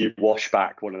if you wash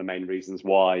back, one of the main reasons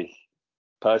why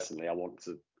personally I want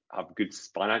to have good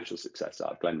financial success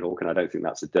out of Glendhawk, and I don't think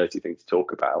that's a dirty thing to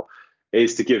talk about,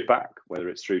 is to give back, whether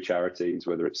it's through charities,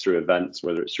 whether it's through events,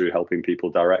 whether it's through helping people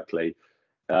directly.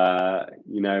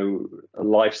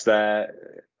 Life's there,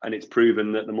 and it's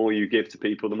proven that the more you give to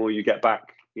people, the more you get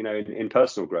back, in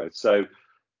personal growth. So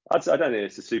I don't think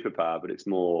it's a superpower, but it's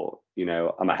more,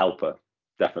 I'm a helper,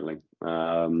 definitely.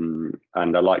 And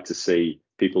I like to see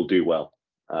people do well.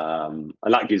 And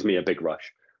that gives me a big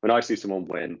rush. When I see someone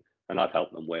win and I've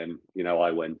helped them win,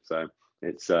 I win. So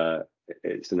it's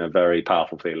in a very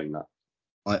powerful feeling that.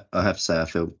 I have to say I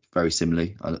feel very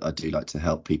similarly. I do like to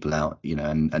help people out,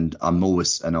 and I'm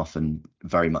always and often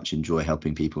very much enjoy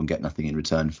helping people and get nothing in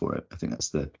return for it. I think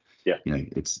that's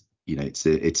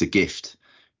it's a gift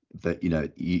that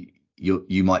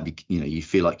you might be, you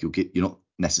feel like you're not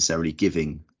necessarily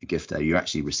giving a gift there, you're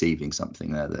actually receiving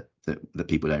something there that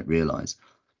people don't realize.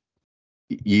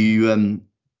 You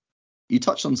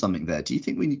touched on something there. Do you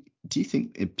think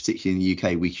in particularly in the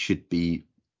UK we should be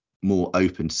more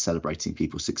open to celebrating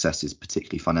people's successes,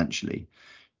 particularly financially?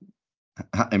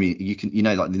 I mean,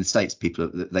 like in the States, people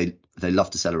they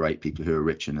love to celebrate people who are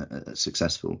rich and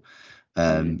successful.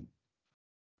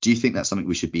 Do you think that's something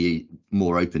we should be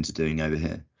more open to doing over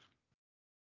here?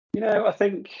 I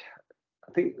think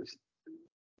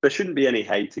there shouldn't be any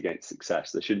hate against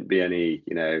success. There shouldn't be any,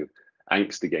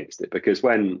 angst against it, because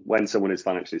when someone is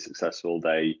financially successful,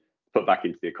 they put back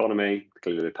into the economy.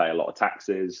 Clearly, they pay a lot of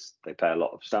taxes, they pay a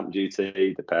lot of stamp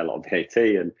duty, they pay a lot of VAT,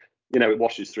 and it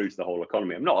washes through to the whole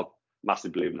economy. I'm not a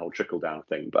massive believer in the whole trickle down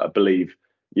thing, but I believe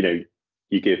you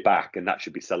give back, and that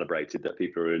should be celebrated. That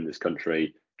people are in this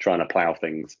country trying to plough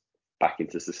things back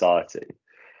into society.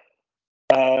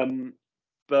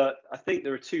 But I think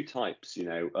there are two types,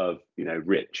 of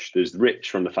rich. There's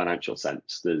rich from the financial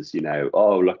sense. There's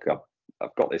oh look,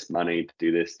 I've got this money to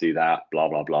do this, do that, blah,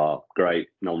 blah, blah. Great.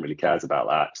 No one really cares about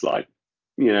that. It's like,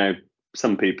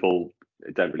 some people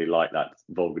don't really like that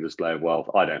vulgar display of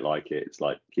wealth. I don't like it. It's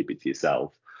like, keep it to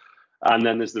yourself. And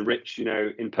then there's the rich,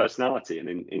 in personality and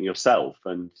in yourself.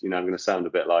 And, I'm going to sound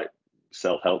a bit like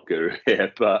self-help guru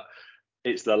here, but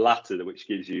it's the latter which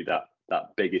gives you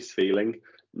that biggest feeling.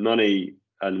 Money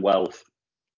and wealth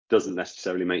doesn't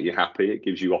necessarily make you happy. It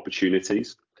gives you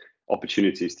opportunities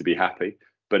to be happy.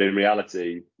 But in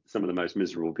reality, some of the most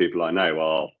miserable people I know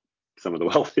are some of the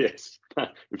wealthiest.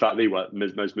 In fact, the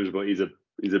most miserable, he's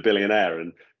a billionaire,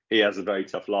 and he has a very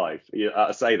tough life.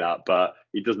 I say that, but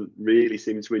he doesn't really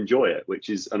seem to enjoy it, which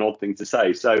is an odd thing to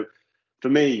say. So for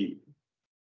me,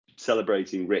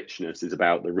 celebrating richness is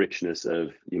about the richness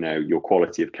of, your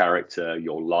quality of character,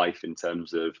 your life in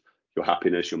terms of your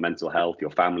happiness, your mental health,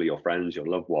 your family, your friends, your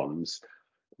loved ones.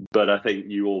 But I think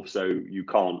you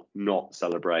can't not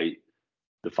celebrate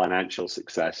the financial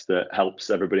success that helps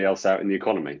everybody else out in the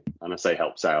economy. And I say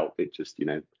helps out, it just,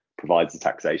 provides the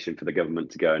taxation for the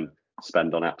government to go and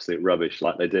spend on absolute rubbish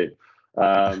like they do.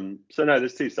 So no,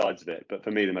 there's two sides of it. But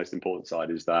for me, the most important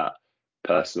side is that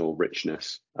personal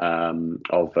richness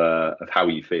of how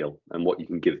you feel and what you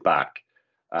can give back.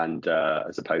 And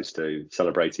as opposed to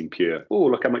celebrating pure, oh,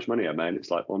 look how much money I made.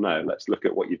 It's like, well, no, let's look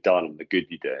at what you've done and the good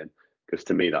you're doing. Because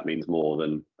to me, that means more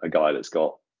than a guy that's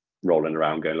got rolling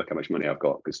around going, look how much money I've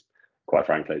got. Because quite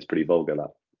frankly, it's pretty vulgar,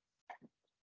 that.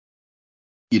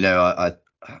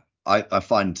 I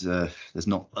find there's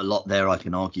not a lot there I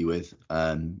can argue with.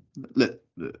 Look,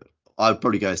 I'd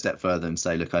probably go a step further and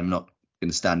say, look, I'm not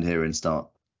going to stand here and start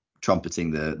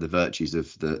trumpeting the virtues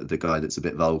of the guy that's a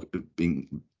bit vulgar,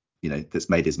 being, that's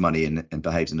made his money and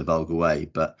behaves in a vulgar way.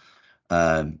 But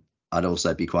I'd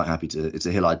also be quite happy it's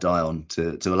a hill I'd die on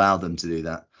to allow them to do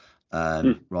that.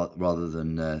 Rather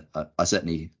than I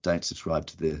certainly don't subscribe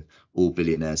to the all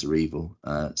billionaires are evil.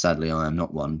 Sadly, I am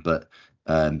not one. But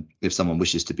if someone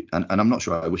wishes to be, and I'm not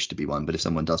sure I wish to be one, but if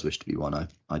someone does wish to be one,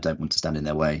 I don't want to stand in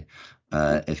their way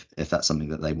if that's something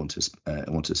that they want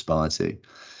to aspire to.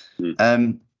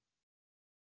 In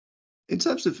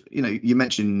terms of, you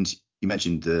mentioned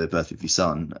the birth of your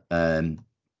son.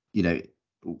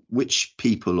 Which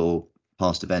people or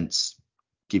past events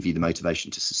give you the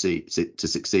motivation to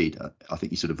succeed? I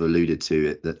think you sort of alluded to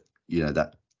it, that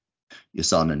that your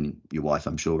son and your wife,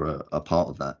 I'm sure, are part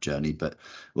of that journey. But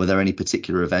were there any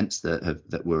particular events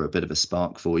that were a bit of a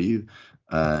spark for you,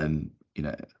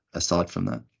 aside from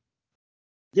that?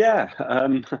 Yeah,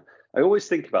 I always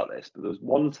think about this, but there was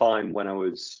one time when I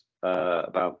was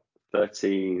about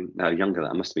 13, no, younger than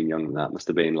that. I must have been younger than that. Must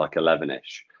have been like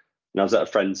 11-ish. And I was at a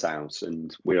friend's house,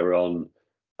 and we were on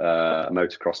a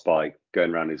motocross bike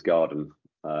going around his garden.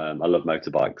 I love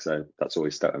motorbikes, so that's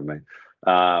always stuck with me.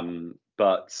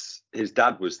 But his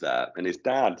dad was there, and his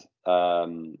dad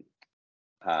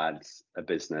had a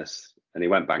business, and he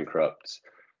went bankrupt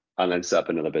and then set up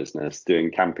another business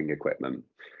doing camping equipment.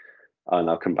 And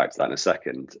I'll come back to that in a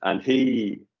second. And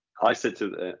I said to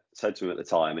him at the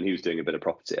time, and he was doing a bit of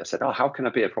property. I said, "Oh, how can I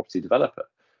be a property developer?"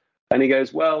 And he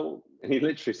goes, "Well," and he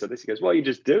literally said this. He goes, "Well, you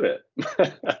just do it."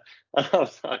 And I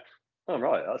was like, "Oh,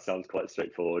 right, that sounds quite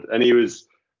straightforward." And he was,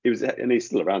 and he's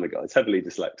still around, the guy. He's heavily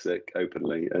dyslexic,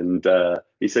 openly, and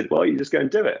he said, "Well, you just go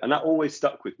and do it." And that always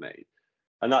stuck with me.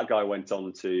 And that guy went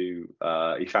on to,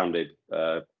 he founded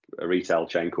a retail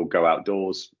chain called Go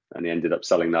Outdoors, and he ended up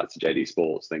selling that to JD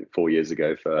Sports, I think 4 years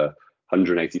ago, for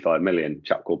 185 million, a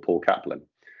chap called Paul Kaplan.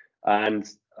 And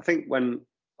I think when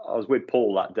I was with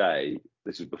Paul that day,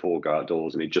 this was before Go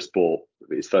Outdoors, and he just bought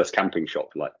his first camping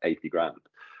shop for like 80 grand.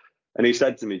 And he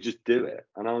said to me, "Just do it."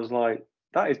 And I was like,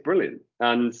 that is brilliant.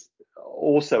 And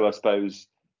also, I suppose,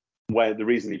 where the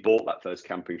reason he bought that first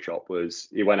camping shop was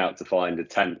he went out to find a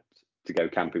tent to go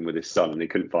camping with his son, and he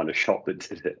couldn't find a shop that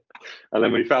did it. And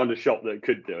then when he found a shop that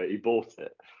could do it, he bought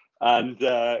it. And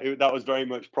that was very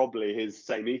much probably his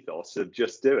same ethos of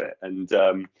just do it. And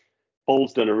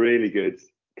Paul's done a really good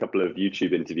couple of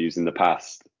YouTube interviews in the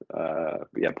past.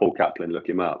 Paul Kaplan, look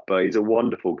him up. But he's a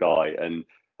wonderful guy. And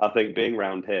I think being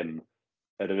around him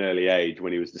at an early age,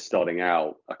 when he was just starting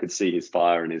out, I could see his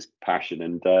fire and his passion.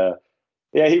 And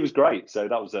he was great. So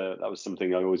that was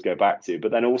something I always go back to. But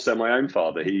then also my own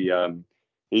father,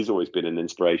 he's always been an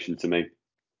inspiration to me.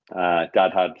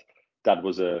 Dad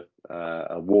was a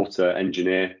water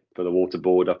engineer for the water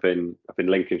board up in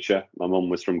Lincolnshire. My mum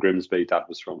was from Grimsby, Dad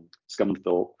was from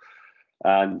Scunthorpe,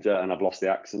 and I've lost the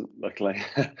accent, luckily.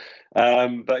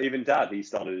 But even Dad, he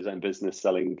started his own business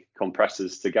selling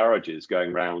compressors to garages,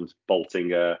 going around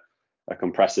bolting a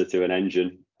compressor to an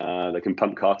engine that can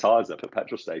pump car tires up at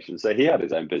petrol stations. So he had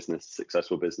his own business,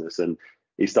 successful business, and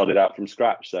he started out from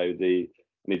scratch. So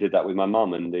and he did that with my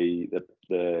mum, and the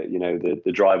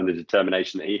drive and the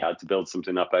determination that he had to build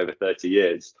something up over 30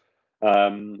 years,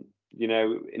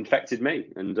 infected me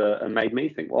and made me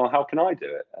think, well, how can I do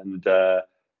it? And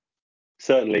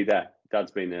certainly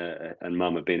Dad's been and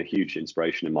Mum have been a huge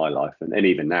inspiration in my life, and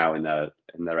even now in their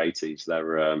 80s,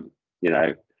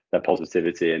 their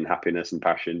positivity and happiness and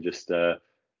passion just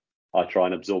I try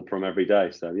and absorb from every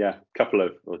day. So yeah, a couple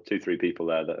of, or 2-3 people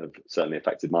there that have certainly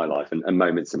affected my life, and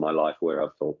moments in my life where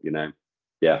I've thought,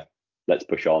 let's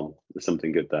push on. There's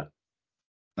something good there.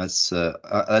 That's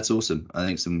awesome. I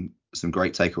think some some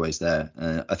great takeaways there.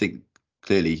 I think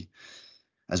clearly,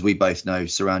 as we both know,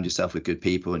 surround yourself with good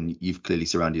people, and you've clearly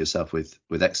surrounded yourself with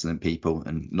excellent people,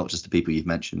 and not just the people you've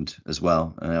mentioned as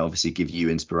well. Obviously, give you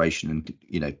inspiration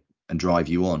and drive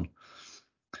you on.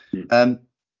 Mm.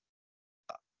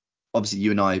 Obviously,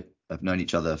 you and I have known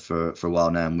each other for a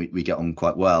while now, and we get on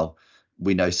quite well.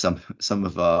 We know some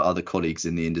of our other colleagues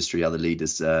in the industry, other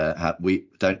leaders, we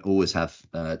don't always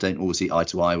see eye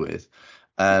to eye with.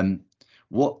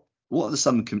 What are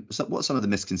some of the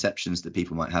misconceptions that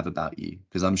people might have about you?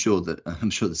 Because I'm sure that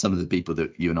some of the people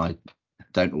that you and I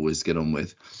don't always get on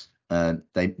with,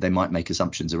 they might make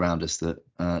assumptions around us that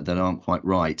aren't quite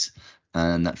right,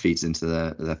 and that feeds into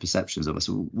their perceptions of us.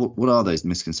 What are those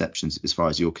misconceptions as far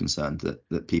as you're concerned,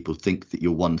 that people think that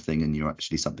you're one thing and you're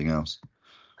actually something else?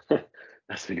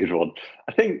 That's a good one.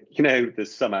 I think,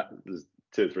 there's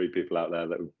two or three people out there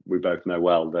that we both know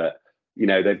well that,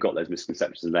 they've got those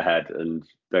misconceptions in their head and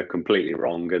they're completely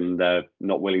wrong, and they're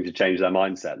not willing to change their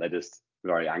mindset. They're just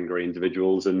very angry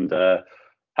individuals and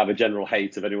have a general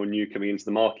hate of anyone new coming into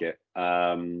the market,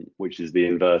 which is the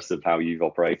inverse of how you've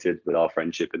operated with our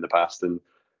friendship in the past, and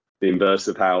the inverse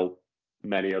of how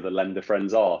many other lender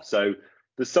friends are. So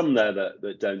there's some there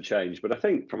that don't change. But I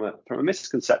think from a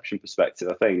misconception perspective,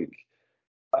 I think,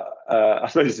 I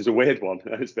suppose this is a weird one.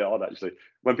 It's a bit odd, actually.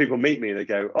 When people meet me, they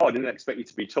go, "Oh, I didn't expect you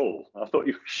to be tall. I thought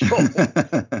you were short."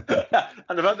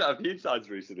 And I've had that a few times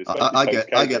recently. I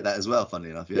get that as well,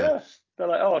 funnily enough. Yeah. They're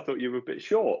like, "Oh, I thought you were a bit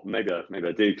short." Maybe I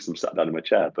do because I'm sat down in my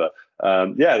chair. But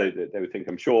they would think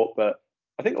I'm short. But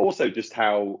I think also just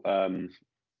how, I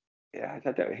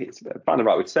don't know, it's find the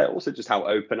right way to say it. Also, just how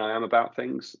open I am about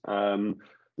things.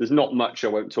 There's not much I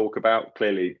won't talk about.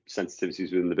 Clearly,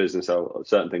 sensitivities within the business are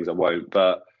certain things I won't.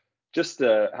 But just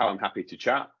how I'm happy to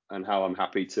chat and how I'm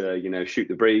happy to shoot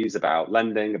the breeze about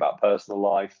lending, about personal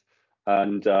life,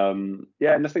 and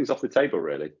nothing's off the table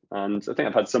really. And I think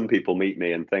I've had some people meet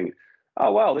me and think,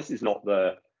 "Oh well, this is not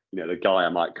the the guy I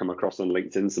might come across on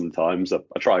LinkedIn sometimes." I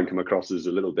try and come across as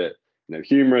a little bit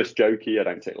humorous, jokey. I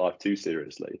don't take life too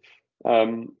seriously.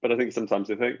 But I think sometimes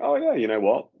they think, "Oh yeah, you know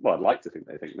what? Well, I'd like to think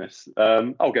they think this.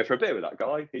 I'll go for a beer with that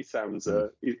guy. He sounds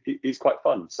he's quite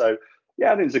fun." So yeah,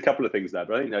 I think there's a couple of things there,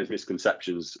 but I think those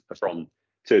misconceptions are from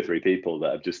two or three people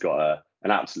that have just got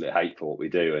an absolute hate for what we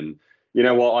do. And you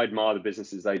know what? I admire the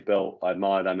businesses they've built. I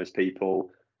admire them as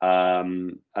people,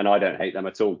 and I don't hate them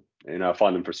at all. I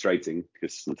find them frustrating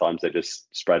because sometimes they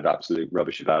just spread absolute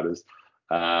rubbish about us.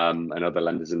 And other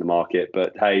lenders in the market,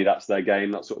 but hey, that's their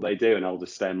game. That's what they do, and I'll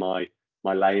just stay in my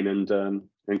lane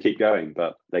and keep going.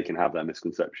 But they can have their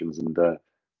misconceptions, and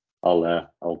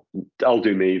I'll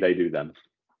do me. They do them.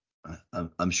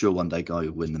 I'm sure one day Guy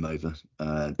will win them over.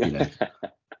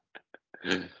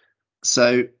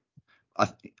 So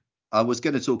I was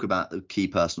going to talk about the key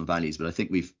personal values, but I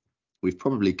think we've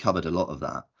probably covered a lot of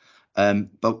that.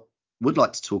 But would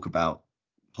like to talk about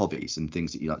hobbies and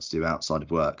things that you like to do outside of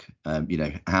work.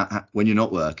 How, when you're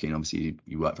not working, obviously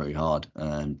you work very hard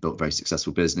and built a very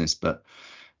successful business, but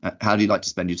how do you like to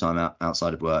spend your time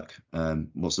outside of work?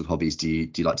 What sort of hobbies do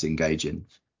you like to engage in?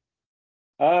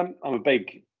 I'm a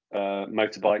big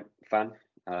motorbike fan.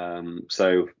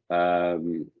 So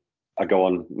I go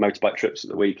on motorbike trips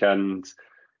at the weekend,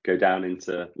 go down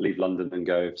leave London and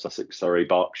go Sussex, Surrey,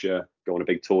 Berkshire, go on a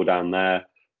big tour down there.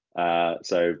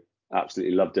 So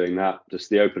absolutely love doing that. Just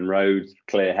the open road,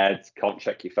 clear head, can't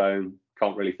check your phone,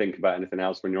 can't really think about anything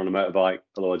else when you're on a motorbike.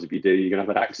 Otherwise, if you do, you're going to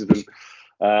have an accident.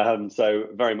 So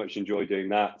very much enjoy doing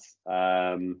that.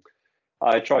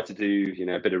 I try to do,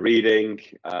 a bit of reading.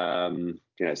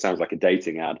 It sounds like a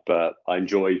dating ad, but I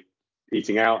enjoy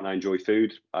eating out and I enjoy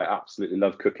food. I absolutely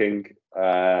love cooking.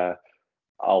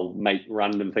 I'll make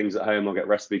random things at home. I'll get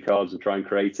recipe cards and try and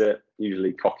create it,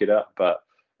 usually cock it up, but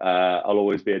I'll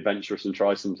always be adventurous and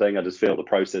try something. I just feel the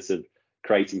process of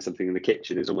creating something in the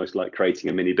kitchen is almost like creating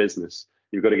a mini business.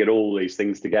 You've got to get all these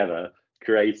things together,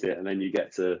 create it, and then you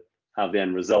get to have the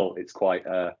end result. It's quite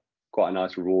a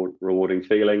nice rewarding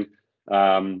feeling.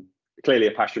 Clearly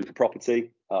a passion for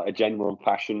property, a genuine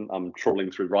passion. I'm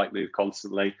trawling through Rightmove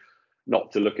constantly,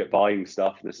 not to look at buying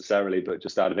stuff necessarily, but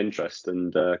just out of interest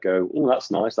and go, "Oh,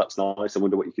 that's nice. That's nice. I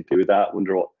wonder what you could do with that. I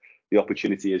wonder what the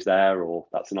opportunity is there, or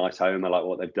that's a nice home. I like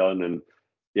what they've done." And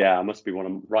yeah, I must be one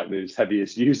of Rightmove's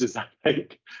heaviest users, I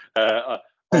think,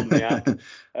 on the app.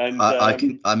 And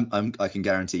I can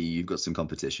guarantee you've got some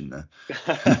competition there.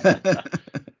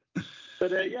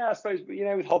 But I suppose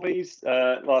with hobbies,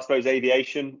 well, I suppose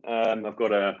aviation. I've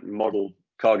got a model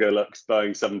Cargolux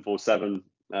Boeing 747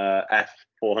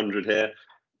 F400 here.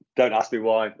 Don't ask me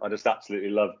why. I just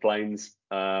absolutely love planes,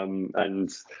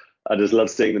 and I just love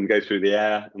seeing them go through the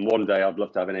air. And one day I'd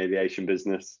love to have an aviation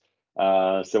business.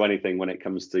 So anything when it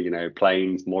comes to,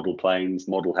 planes,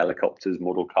 model helicopters,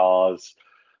 model cars.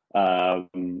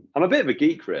 I'm a bit of a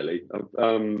geek, really.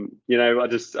 I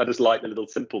just like the little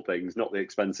simple things, not the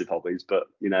expensive hobbies, but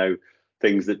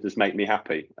things that just make me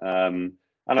happy. And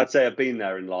I'd say I've been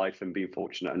there in life and been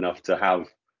fortunate enough to have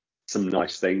some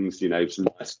nice things, a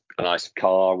nice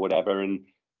car, whatever. And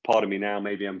part of me now,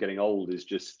 maybe I'm getting old, is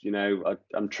just,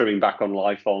 I'm trimming back on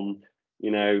life and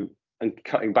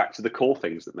cutting back to the core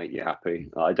things that make you happy.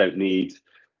 I don't need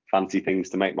fancy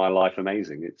things to make my life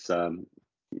amazing. It's,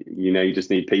 you just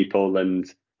need people and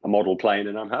a model plane,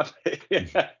 and I'm happy.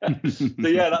 So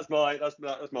yeah, that's my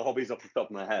hobbies off the top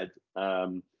of my head.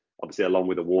 Obviously, along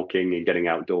with the walking and getting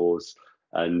outdoors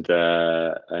and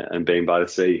being by the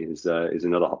sea is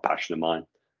another passion of mine.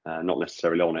 Not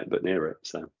necessarily on it, but near it.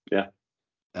 So yeah.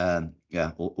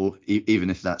 Even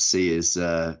if that sea is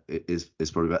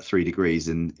probably about 3 degrees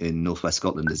in northwest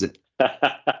Scotland, is it?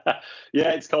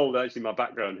 Yeah, it's cold. Actually, my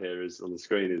background here is on the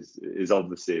screen is on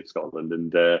the Sea of Scotland,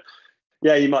 and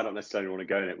yeah, you might not necessarily want to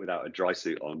go in it without a dry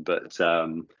suit on, but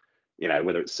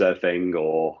whether it's surfing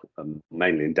or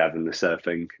mainly in Devon, the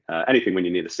surfing, anything when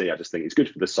you're near the sea, I just think it's good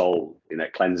for the soul.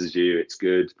 It cleanses you. It's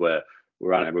good. We're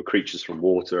creatures from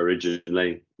water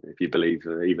originally, if you believe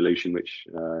evolution, which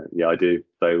yeah, I do.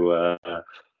 So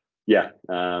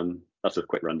that's a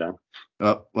quick rundown.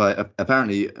 Well,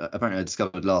 apparently I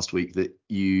discovered last week that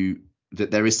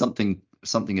there is something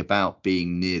about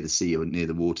being near the sea or near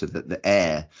the water, that the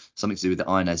air, something to do with the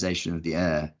ionization of the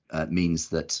air, means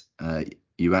that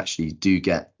you actually do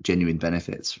get genuine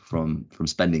benefits from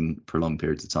spending prolonged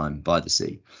periods of time by the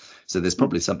sea. So there's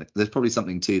probably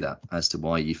something to that as to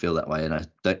why you feel that way, and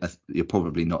you're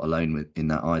probably not alone in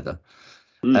that either.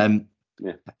 Yeah.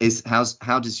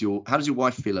 How does your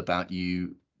wife feel about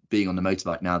you being on the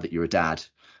motorbike now that you're a dad?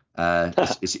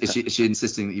 Is she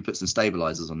insisting that you put some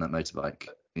stabilizers on that motorbike?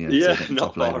 Yeah, so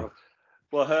not far off.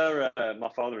 Well, my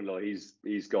father-in-law,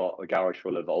 he's got a garage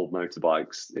full of old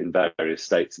motorbikes in various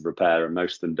states of repair, and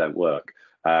most of them don't work,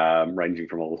 ranging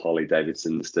from old Harley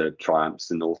Davidsons to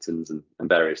Triumphs and Nortons and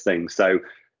various things. So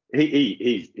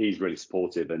he's really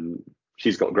supportive, and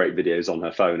she's got great videos on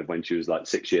her phone of when she was like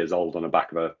 6 years old on the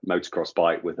back of a motocross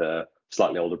bike with her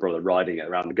slightly older brother riding it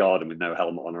around the garden with no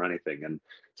helmet on or anything. And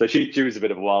so she was a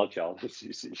bit of a wild child.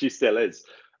 She still is.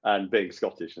 And being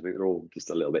Scottish, I think they're all just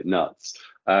a little bit nuts.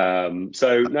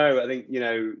 So no, I think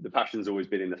the passion's always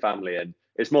been in the family, and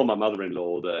it's more my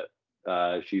mother-in-law that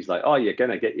she's like, oh, you're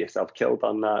gonna get yourself killed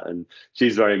on that, and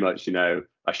she's very much, I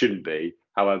shouldn't be.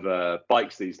 However,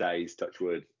 bikes these days, touch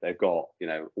wood, they've got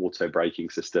auto braking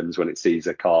systems. When it sees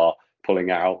a car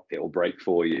pulling out, it will brake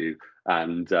for you,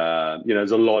 and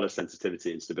there's a lot of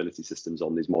sensitivity and stability systems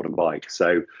on these modern bikes.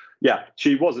 So yeah,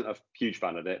 she wasn't a huge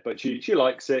fan of it, but she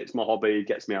likes it. It's my hobby,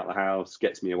 gets me out of the house,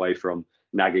 gets me away from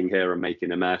nagging here and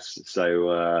making a mess.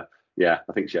 So yeah,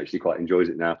 I think she actually quite enjoys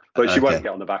it now, but she won't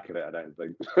get on the back of it, I don't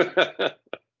think.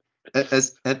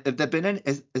 Has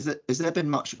there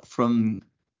been much from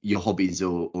your hobbies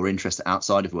or interests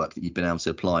outside of work that you've been able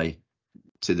to apply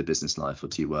to the business life or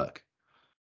to your work?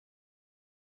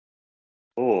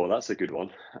 Oh, that's a good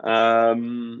one.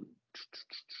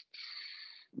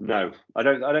 No, I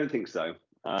don't think so.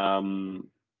 I don't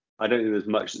think there's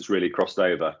much that's really crossed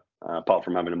over, apart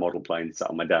from having a model plane sat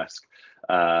on my desk.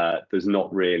 There's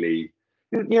not really,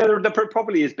 there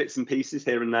probably is bits and pieces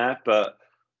here and there, but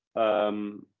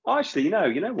actually, you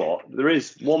know what? There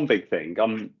is one big thing.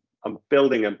 I'm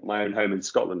building my own home in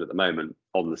Scotland at the moment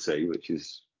on the sea, which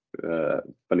is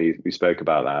funny we spoke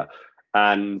about that.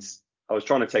 And I was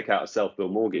trying to take out a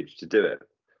self-built mortgage to do it,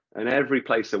 and every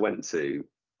place I went to,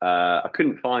 I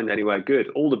couldn't find anywhere good.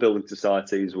 All the building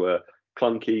societies were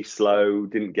clunky, slow,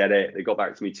 didn't get it. They got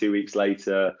back to me 2 weeks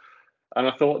later. And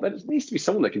I thought there needs to be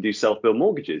someone that can do self-built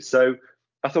mortgages. So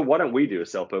I thought, why don't we do a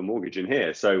self-built mortgage in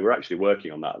here? So we're actually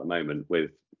working on that at the moment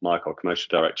with Mike, our commercial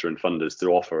director, and funders to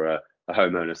offer a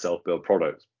homeowner self-built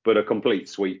product, but a complete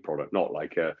suite product, not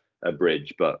like a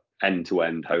bridge, but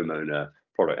end-to-end homeowner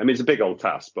product. I mean, it's a big old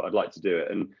task, but I'd like to do it.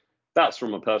 And that's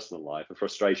from a personal life, a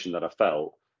frustration that I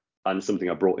felt, and something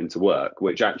I brought into work,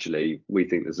 which actually we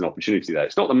think there's an opportunity there.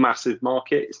 It's not the massive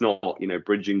market. It's not,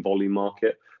 bridging volume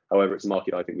market. However, it's a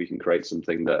market I think we can create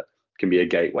something that can be a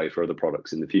gateway for other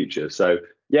products in the future. So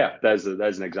yeah, there's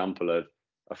an example of,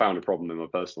 I found a problem in my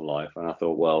personal life and I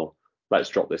thought, well, let's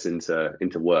drop this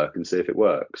into work and see if it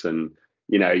works. And,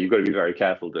 you've got to be very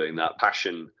careful doing that.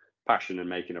 Passion and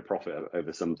making a profit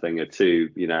over something are two,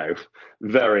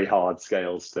 very hard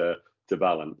scales to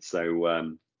balance.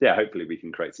 So yeah, hopefully we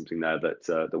can create something there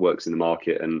that works in the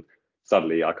market. And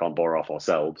sadly, I can't borrow off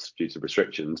ourselves due to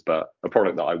restrictions, but a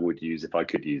product that I would use if I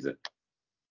could use it.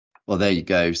 Well, there you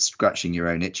go, scratching your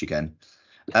own itch again.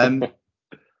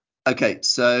 Okay,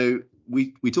 so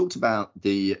we talked about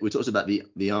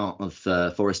the art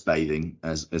of forest bathing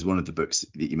as one of the books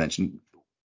that you mentioned.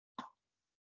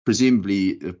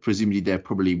 Presumably, there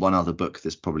probably one other book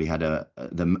that's probably had a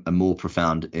more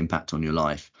profound impact on your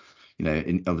life. You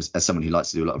know, as someone who likes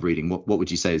to do a lot of reading, what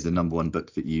would you say is the number one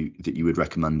book that you would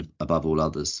recommend above all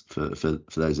others for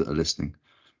those that are listening?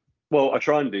 Well, I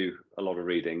try and do a lot of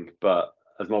reading, but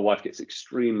as my wife gets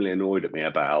extremely annoyed at me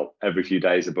about every few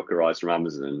days a book arrives from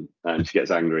Amazon, and she gets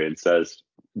angry and says,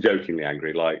 jokingly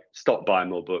angry, like, stop buying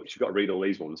more books. You've got to read all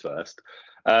these ones first.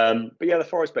 But yeah, The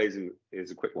Forest Bathing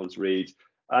is a quick one to read.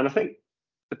 And I think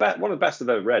one of the best I've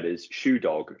ever read is Shoe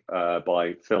Dog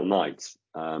by Phil Knight,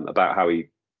 about how he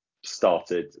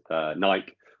started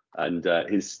Nike and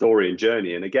his story and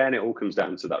journey. And again, it all comes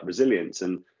down to that resilience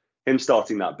and him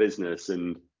starting that business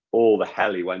and all the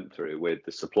hell he went through with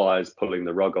the suppliers pulling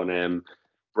the rug on him,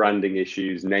 branding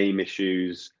issues, name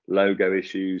issues, logo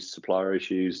issues, supplier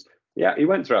issues. Yeah, he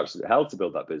went through absolute hell to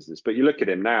build that business. But you look at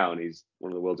him now and he's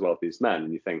one of the world's wealthiest men,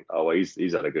 and you think, oh, well,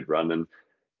 he's had a good run. And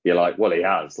you're like, well, he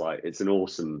has. Like, it's an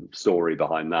awesome story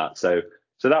behind that. So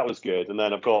that was good. And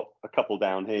then I've got a couple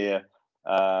down here.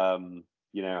 How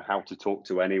to talk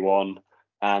to anyone.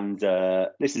 And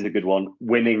this is a good one,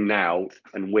 Winning Now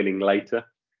and Winning Later.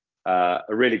 A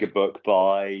really good book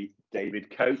by David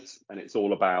Coates, and it's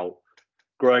all about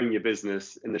growing your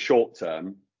business in the short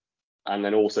term and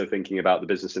then also thinking about the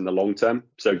business in the long term.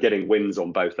 So getting wins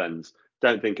on both ends.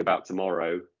 Don't think about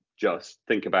tomorrow, just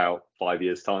think about 5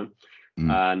 years' time.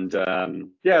 And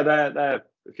they're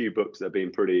a few books that have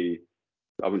been pretty,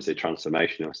 I wouldn't say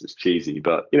transformational, it's cheesy,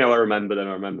 but I remember them.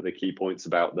 I remember the key points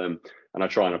about them, and I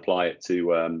try and apply it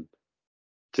to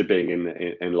being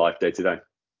in life day to day.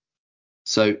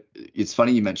 So it's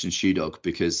funny you mentioned Shoe Dog,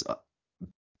 because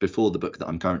before the book that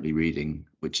I'm currently reading,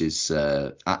 which is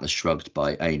Atlas Shrugged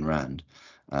by Ayn Rand,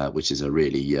 which is a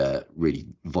really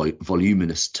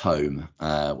voluminous tome,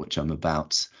 which I'm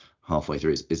about halfway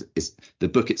through, is the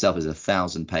book itself is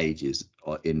 1,000 pages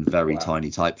in very tiny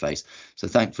typeface. So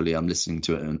thankfully I'm listening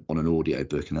to it on an audio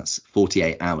book, and that's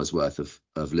 48 hours worth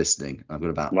of listening. I've got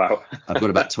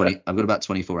about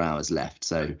 24 hours left,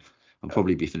 so I'll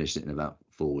probably be finished it in about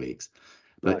 4 weeks.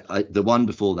 But nice. The one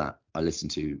before that I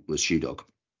listened to was Shoe Dog,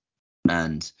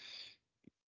 and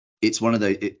it's one of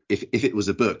those. If it was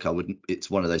a book, I wouldn't.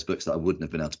 It's one of those books that I wouldn't have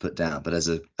been able to put down. But as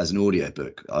an audio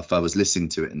book, if I was listening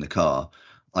to it in the car,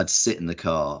 I'd sit in the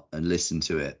car and listen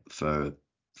to it for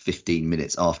 15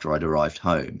 minutes after I'd arrived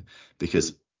home,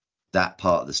 because that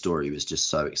part of the story was just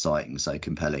so exciting, so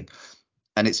compelling.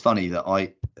 And it's funny that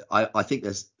I think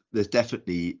there's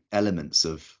definitely elements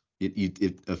of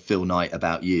Phil Knight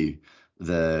about you,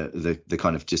 the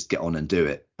kind of just get on and do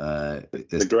it.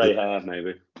 The grey hair,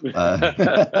 maybe.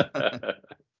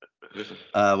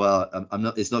 Well, I'm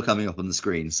not. It's not coming up on the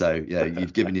screen, so yeah,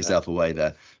 you've given yourself away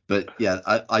there. But yeah,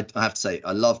 I have to say,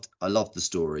 I loved the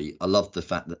story. I loved the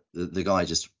fact that the guy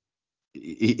just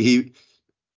he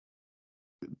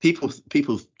people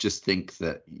just think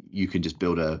that you can just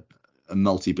build a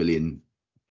multi-billion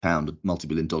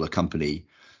dollar company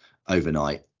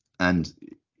overnight. And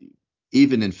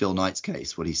even in Phil Knight's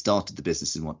case, when he started the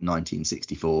business in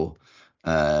 1964,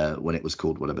 when it was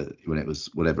called whatever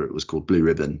it was called, Blue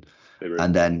Ribbon.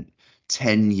 And then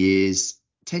 10 years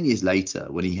later,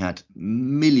 when he had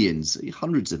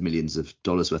hundreds of millions of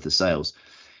dollars worth of sales,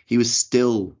 he was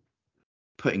still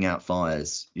putting out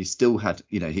fires. He still had,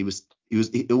 he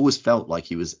always felt like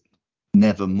he was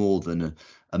never more than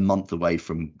a month away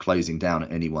from closing down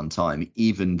at any one time,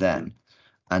 even then.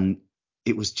 And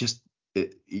it was just,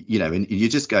 and you're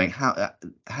just going,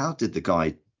 how did the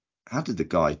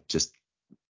guy just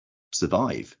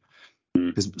survive?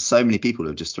 Because so many people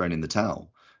have just thrown in the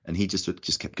towel, and he just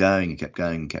kept going and kept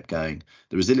going and kept going.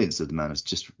 The resilience of the man is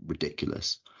just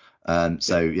ridiculous.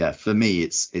 So yeah, for me,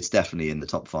 it's definitely in the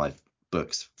top 5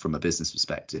 books from a business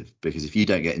perspective, because if you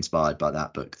don't get inspired by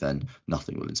that book, then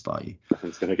nothing will inspire you.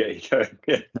 Nothing's going to get you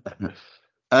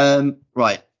going.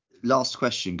 Right. Last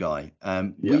question, Guy.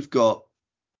 We've got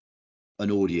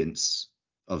an audience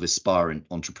of aspiring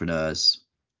entrepreneurs,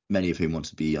 many of whom want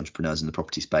to be entrepreneurs in the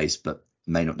property space, but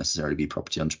may not necessarily be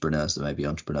property entrepreneurs. They may be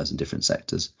entrepreneurs in different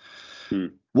sectors.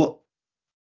 What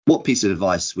piece of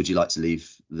advice would you like to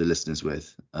leave the listeners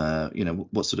with?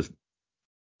 What sort of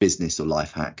business or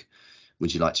life hack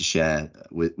would you like to share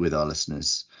with our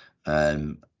listeners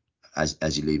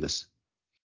as you leave us?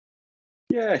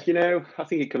 Yeah, I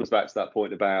think it comes back to that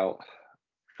point about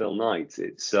Phil Knight.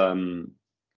 It's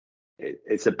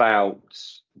about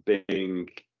being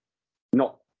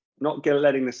not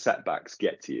letting the setbacks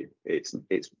get to you. It's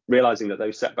realizing that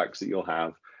those setbacks that you'll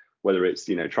have, whether it's,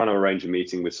 you know, trying to arrange a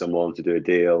meeting with someone to do a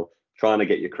deal, trying to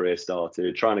get your career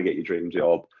started, trying to get your dream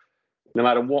job, no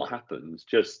matter what happens,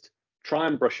 just try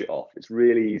and brush it off. It's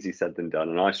really easy said than done,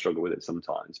 and I struggle with it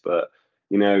sometimes. But,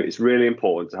 you know, it's really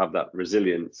important to have that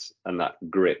resilience and that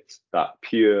grit, that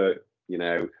pure, you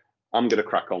know, I'm going to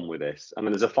crack on with this. I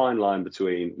mean, there's a fine line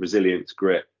between resilience,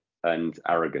 grit, and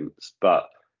arrogance, but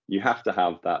you have to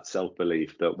have that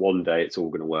self-belief that one day it's all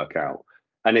going to work out.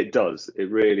 And it does.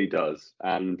 It really does.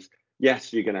 And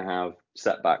yes, you're going to have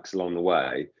setbacks along the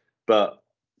way, but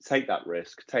take that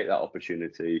risk, take that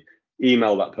opportunity,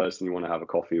 email that person you want to have a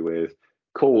coffee with,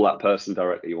 call that person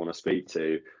directly you want to speak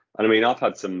to. And I mean, I've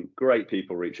had some great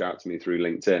people reach out to me through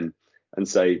LinkedIn and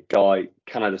say, Guy,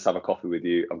 can I just have a coffee with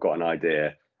you? I've got an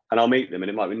idea. And I'll meet them, and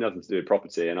it might be nothing to do with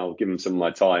property, and I'll give them some of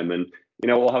my time, and, you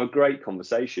know, we'll have a great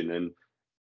conversation. And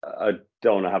I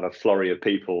don't want to have a flurry of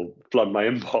people flood my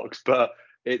inbox, but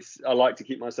I like to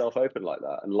keep myself open like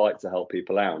that and like to help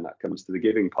people out, and that comes to the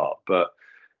giving part. But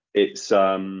it's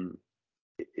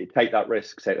take that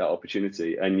risk, take that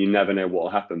opportunity, and you never know what will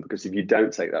happen, because if you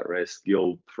don't take that risk,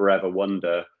 you'll forever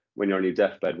wonder when you're on your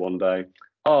deathbed one day,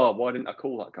 oh, why didn't I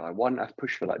call that guy? Why didn't I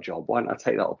push for that job? Why didn't I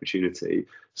take that opportunity?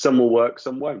 Some will work,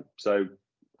 some won't. So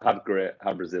have grit,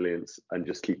 have resilience, and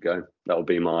just keep going. That'll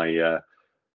be my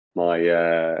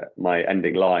my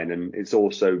ending line. And it's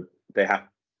also, they have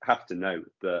to know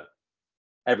that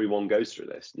everyone goes through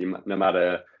this. No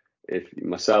matter if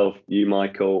myself, you,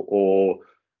 Michael, or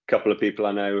a couple of people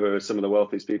I know who are some of the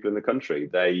wealthiest people in the country,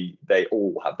 they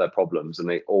all have their problems, and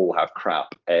they all have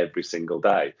crap every single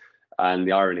day. And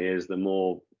the irony is, the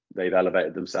more they've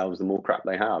elevated themselves, the more crap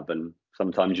they have. And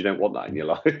sometimes you don't want that in your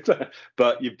life,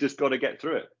 but you've just got to get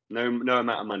through it. No amount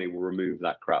of money will remove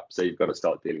that crap. So you've got to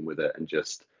start dealing with it and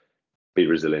just be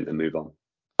resilient and move on.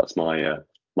 That's my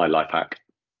life hack.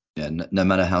 Yeah, no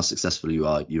matter how successful you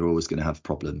are, you're always going to have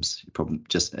problems.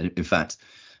 In fact,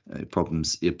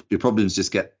 problems. Your problems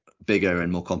just get bigger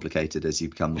and more complicated as you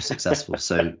become more successful.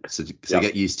 So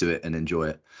get used to it and enjoy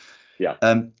it. Yeah.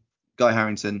 Guy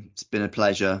Harrington, it's been a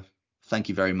pleasure. Thank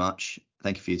you very much.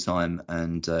 Thank you for your time,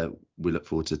 and we look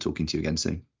forward to talking to you again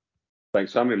soon.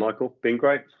 Thanks for having me, Michael. Been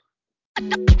great.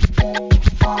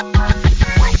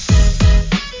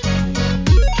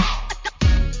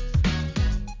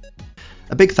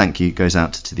 A big thank you goes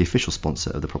out to the official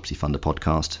sponsor of the Property Funder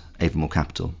podcast, Avonmore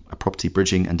Capital, a property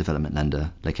bridging and development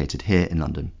lender located here in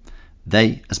London.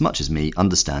 They, as much as me,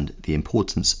 understand the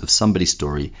importance of somebody's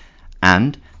story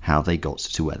and how they got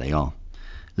to where they are.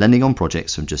 Lending on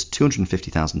projects from just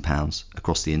 £250,000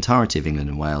 across the entirety of England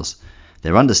and Wales,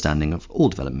 their understanding of all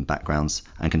development backgrounds,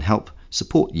 and can help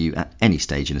support you at any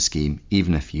stage in a scheme,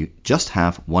 even if you just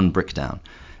have one brick down.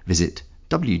 Visit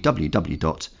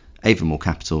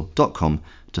www.avonmorecapital.com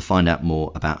to find out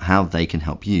more about how they can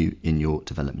help you in your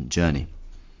development journey.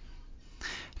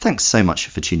 Thanks so much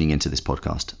for tuning into this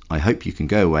podcast. I hope you can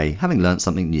go away having learned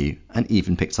something new and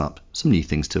even picked up some new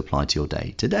things to apply to your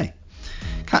day today.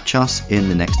 Catch us in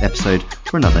the next episode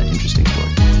for another interesting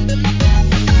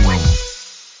story.